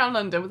 Walking around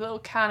London with a little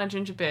can of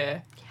ginger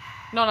beer. Yeah.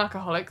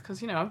 Non-alcoholic,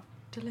 because, you know,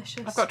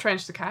 Delicious. I've got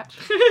trains to catch.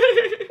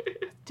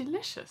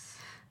 Delicious.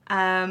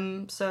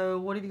 So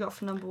what have you got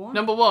for number 1?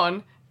 Number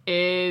 1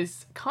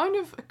 is kind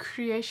of a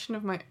creation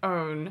of my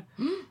own,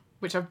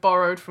 which I've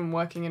borrowed from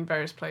working in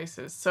various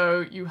places.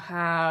 So you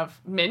have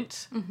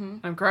mint. Mm-hmm.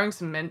 I'm growing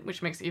some mint,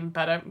 which makes it even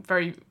better.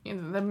 The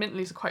mint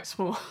leaves are quite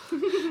small.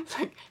 It's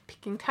like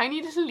picking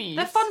tiny little leaves.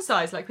 They're fun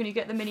size, like when you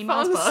get the mini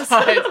Mars Fun bars.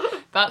 size.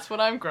 That's what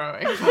I'm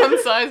growing.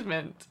 Fun-size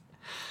mint.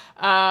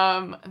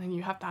 And then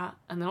you have that,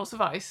 and then lots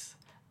of ice,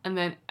 and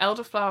then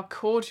elderflower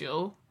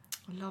cordial.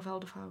 I love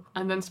elderflower.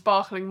 And then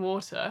sparkling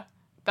water.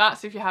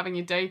 That's if you're having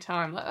your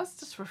daytime. That's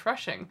just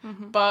refreshing.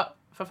 But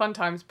for fun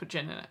times, put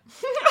gin in it.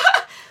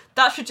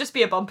 That should just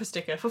be a bumper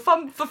sticker. For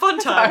fun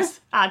times,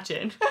 add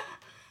gin.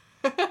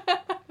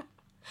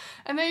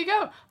 And there you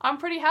go. I'm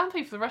pretty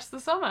happy for the rest of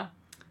the summer.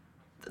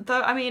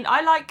 Though, I mean,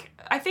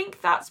 I think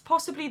that's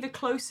possibly the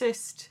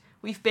closest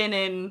we've been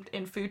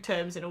in food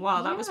terms in a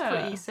while. That was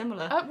pretty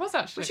similar. It was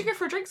actually. We should go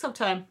for a drink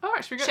sometime. Oh,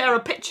 actually, go. Share a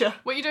picture.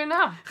 What are you doing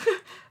now?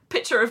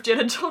 Picture of gin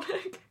and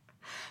tonic.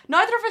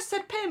 Neither of us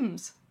said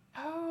Pimm's.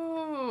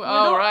 Oh, We're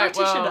not right.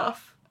 British Well,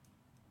 enough.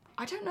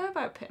 I don't know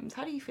about Pimm's.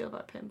 How do you feel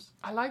about Pimm's?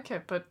 I like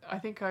it, but I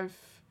think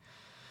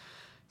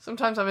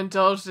sometimes I've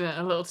indulged in it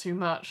a little too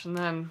much, and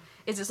then.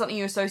 Is it something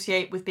you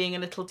associate with being a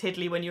little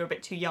tiddly when you're a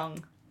bit too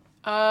young?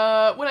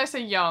 When I say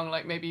young,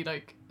 like maybe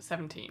like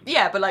 17.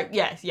 Yeah, but like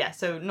yeah,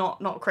 so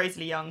not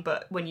crazily young,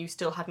 but when you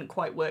still hadn't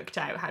quite worked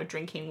out how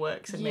drinking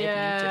works and maybe you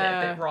did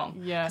it a bit wrong.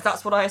 Yeah.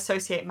 That's what I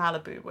associate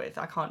Malibu with.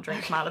 I can't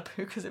drink Malibu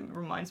because it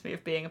reminds me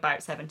of being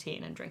about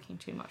 17 and drinking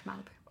too much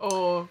Malibu.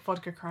 Or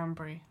vodka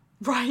cranberry.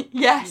 Right,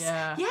 yes.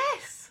 Yeah.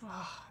 Yes.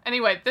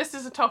 Anyway, this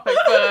is a topic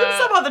for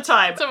Some other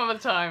time. some other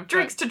time.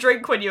 Drinks to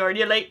drink when you're in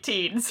your late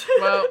teens.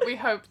 Well, we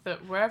hope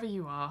that wherever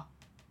you are,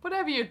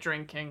 whatever you're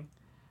drinking,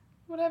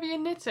 whatever you're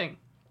knitting,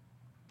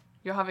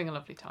 you're having a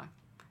lovely time.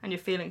 And you're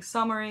feeling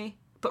summery,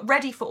 but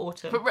ready for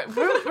autumn. But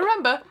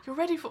remember, you're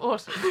ready for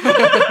autumn.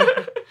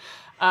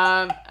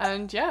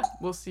 And yeah,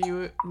 we'll see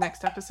you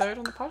next episode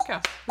on the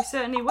podcast. We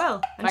certainly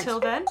will. Until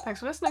then, Thanks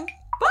for listening.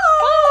 bye!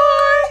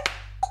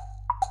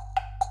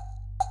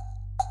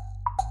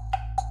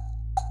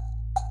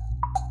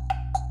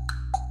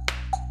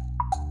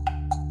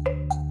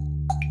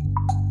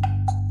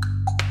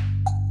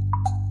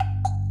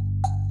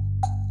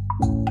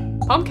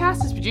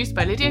 Pomcast is produced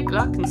by Lydia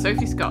Gluck and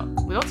Sophie Scott,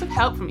 with lots of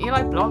help from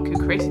Eli Block, who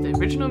created the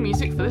original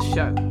music for this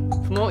show.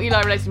 For more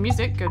Eli-related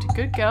music, go to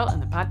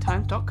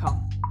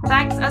goodgirlandthebadtimes.com.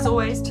 Thanks, as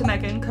always, to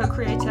Megan,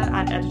 co-creator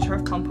and editor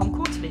of Pom Pom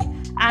Quarterly,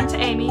 and to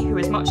Amy, who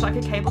is much like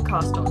a cable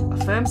cast on,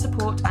 a firm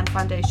support and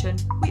foundation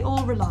we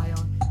all rely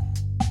on.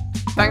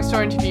 Thanks to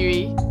our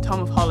interviewee, Tom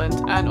of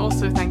Holland, and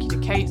also thank you to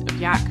Kate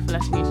of Yak for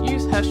letting us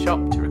use her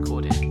shop to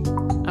record it.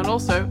 And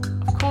also,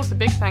 of course, a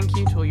big thank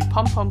you to all you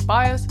Pom Pom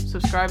buyers,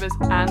 subscribers,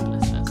 and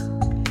listeners.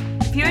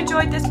 If you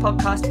enjoyed this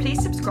podcast,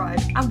 please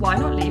subscribe, and why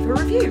not leave a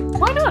review?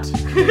 Why not?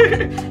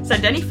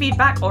 Send any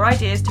feedback or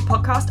ideas to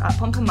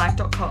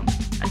podcast@pompommag.com.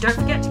 And don't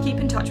forget to keep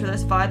in touch with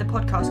us via the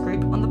podcast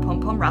group on the Pom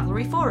Pom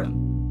Ravelry forum.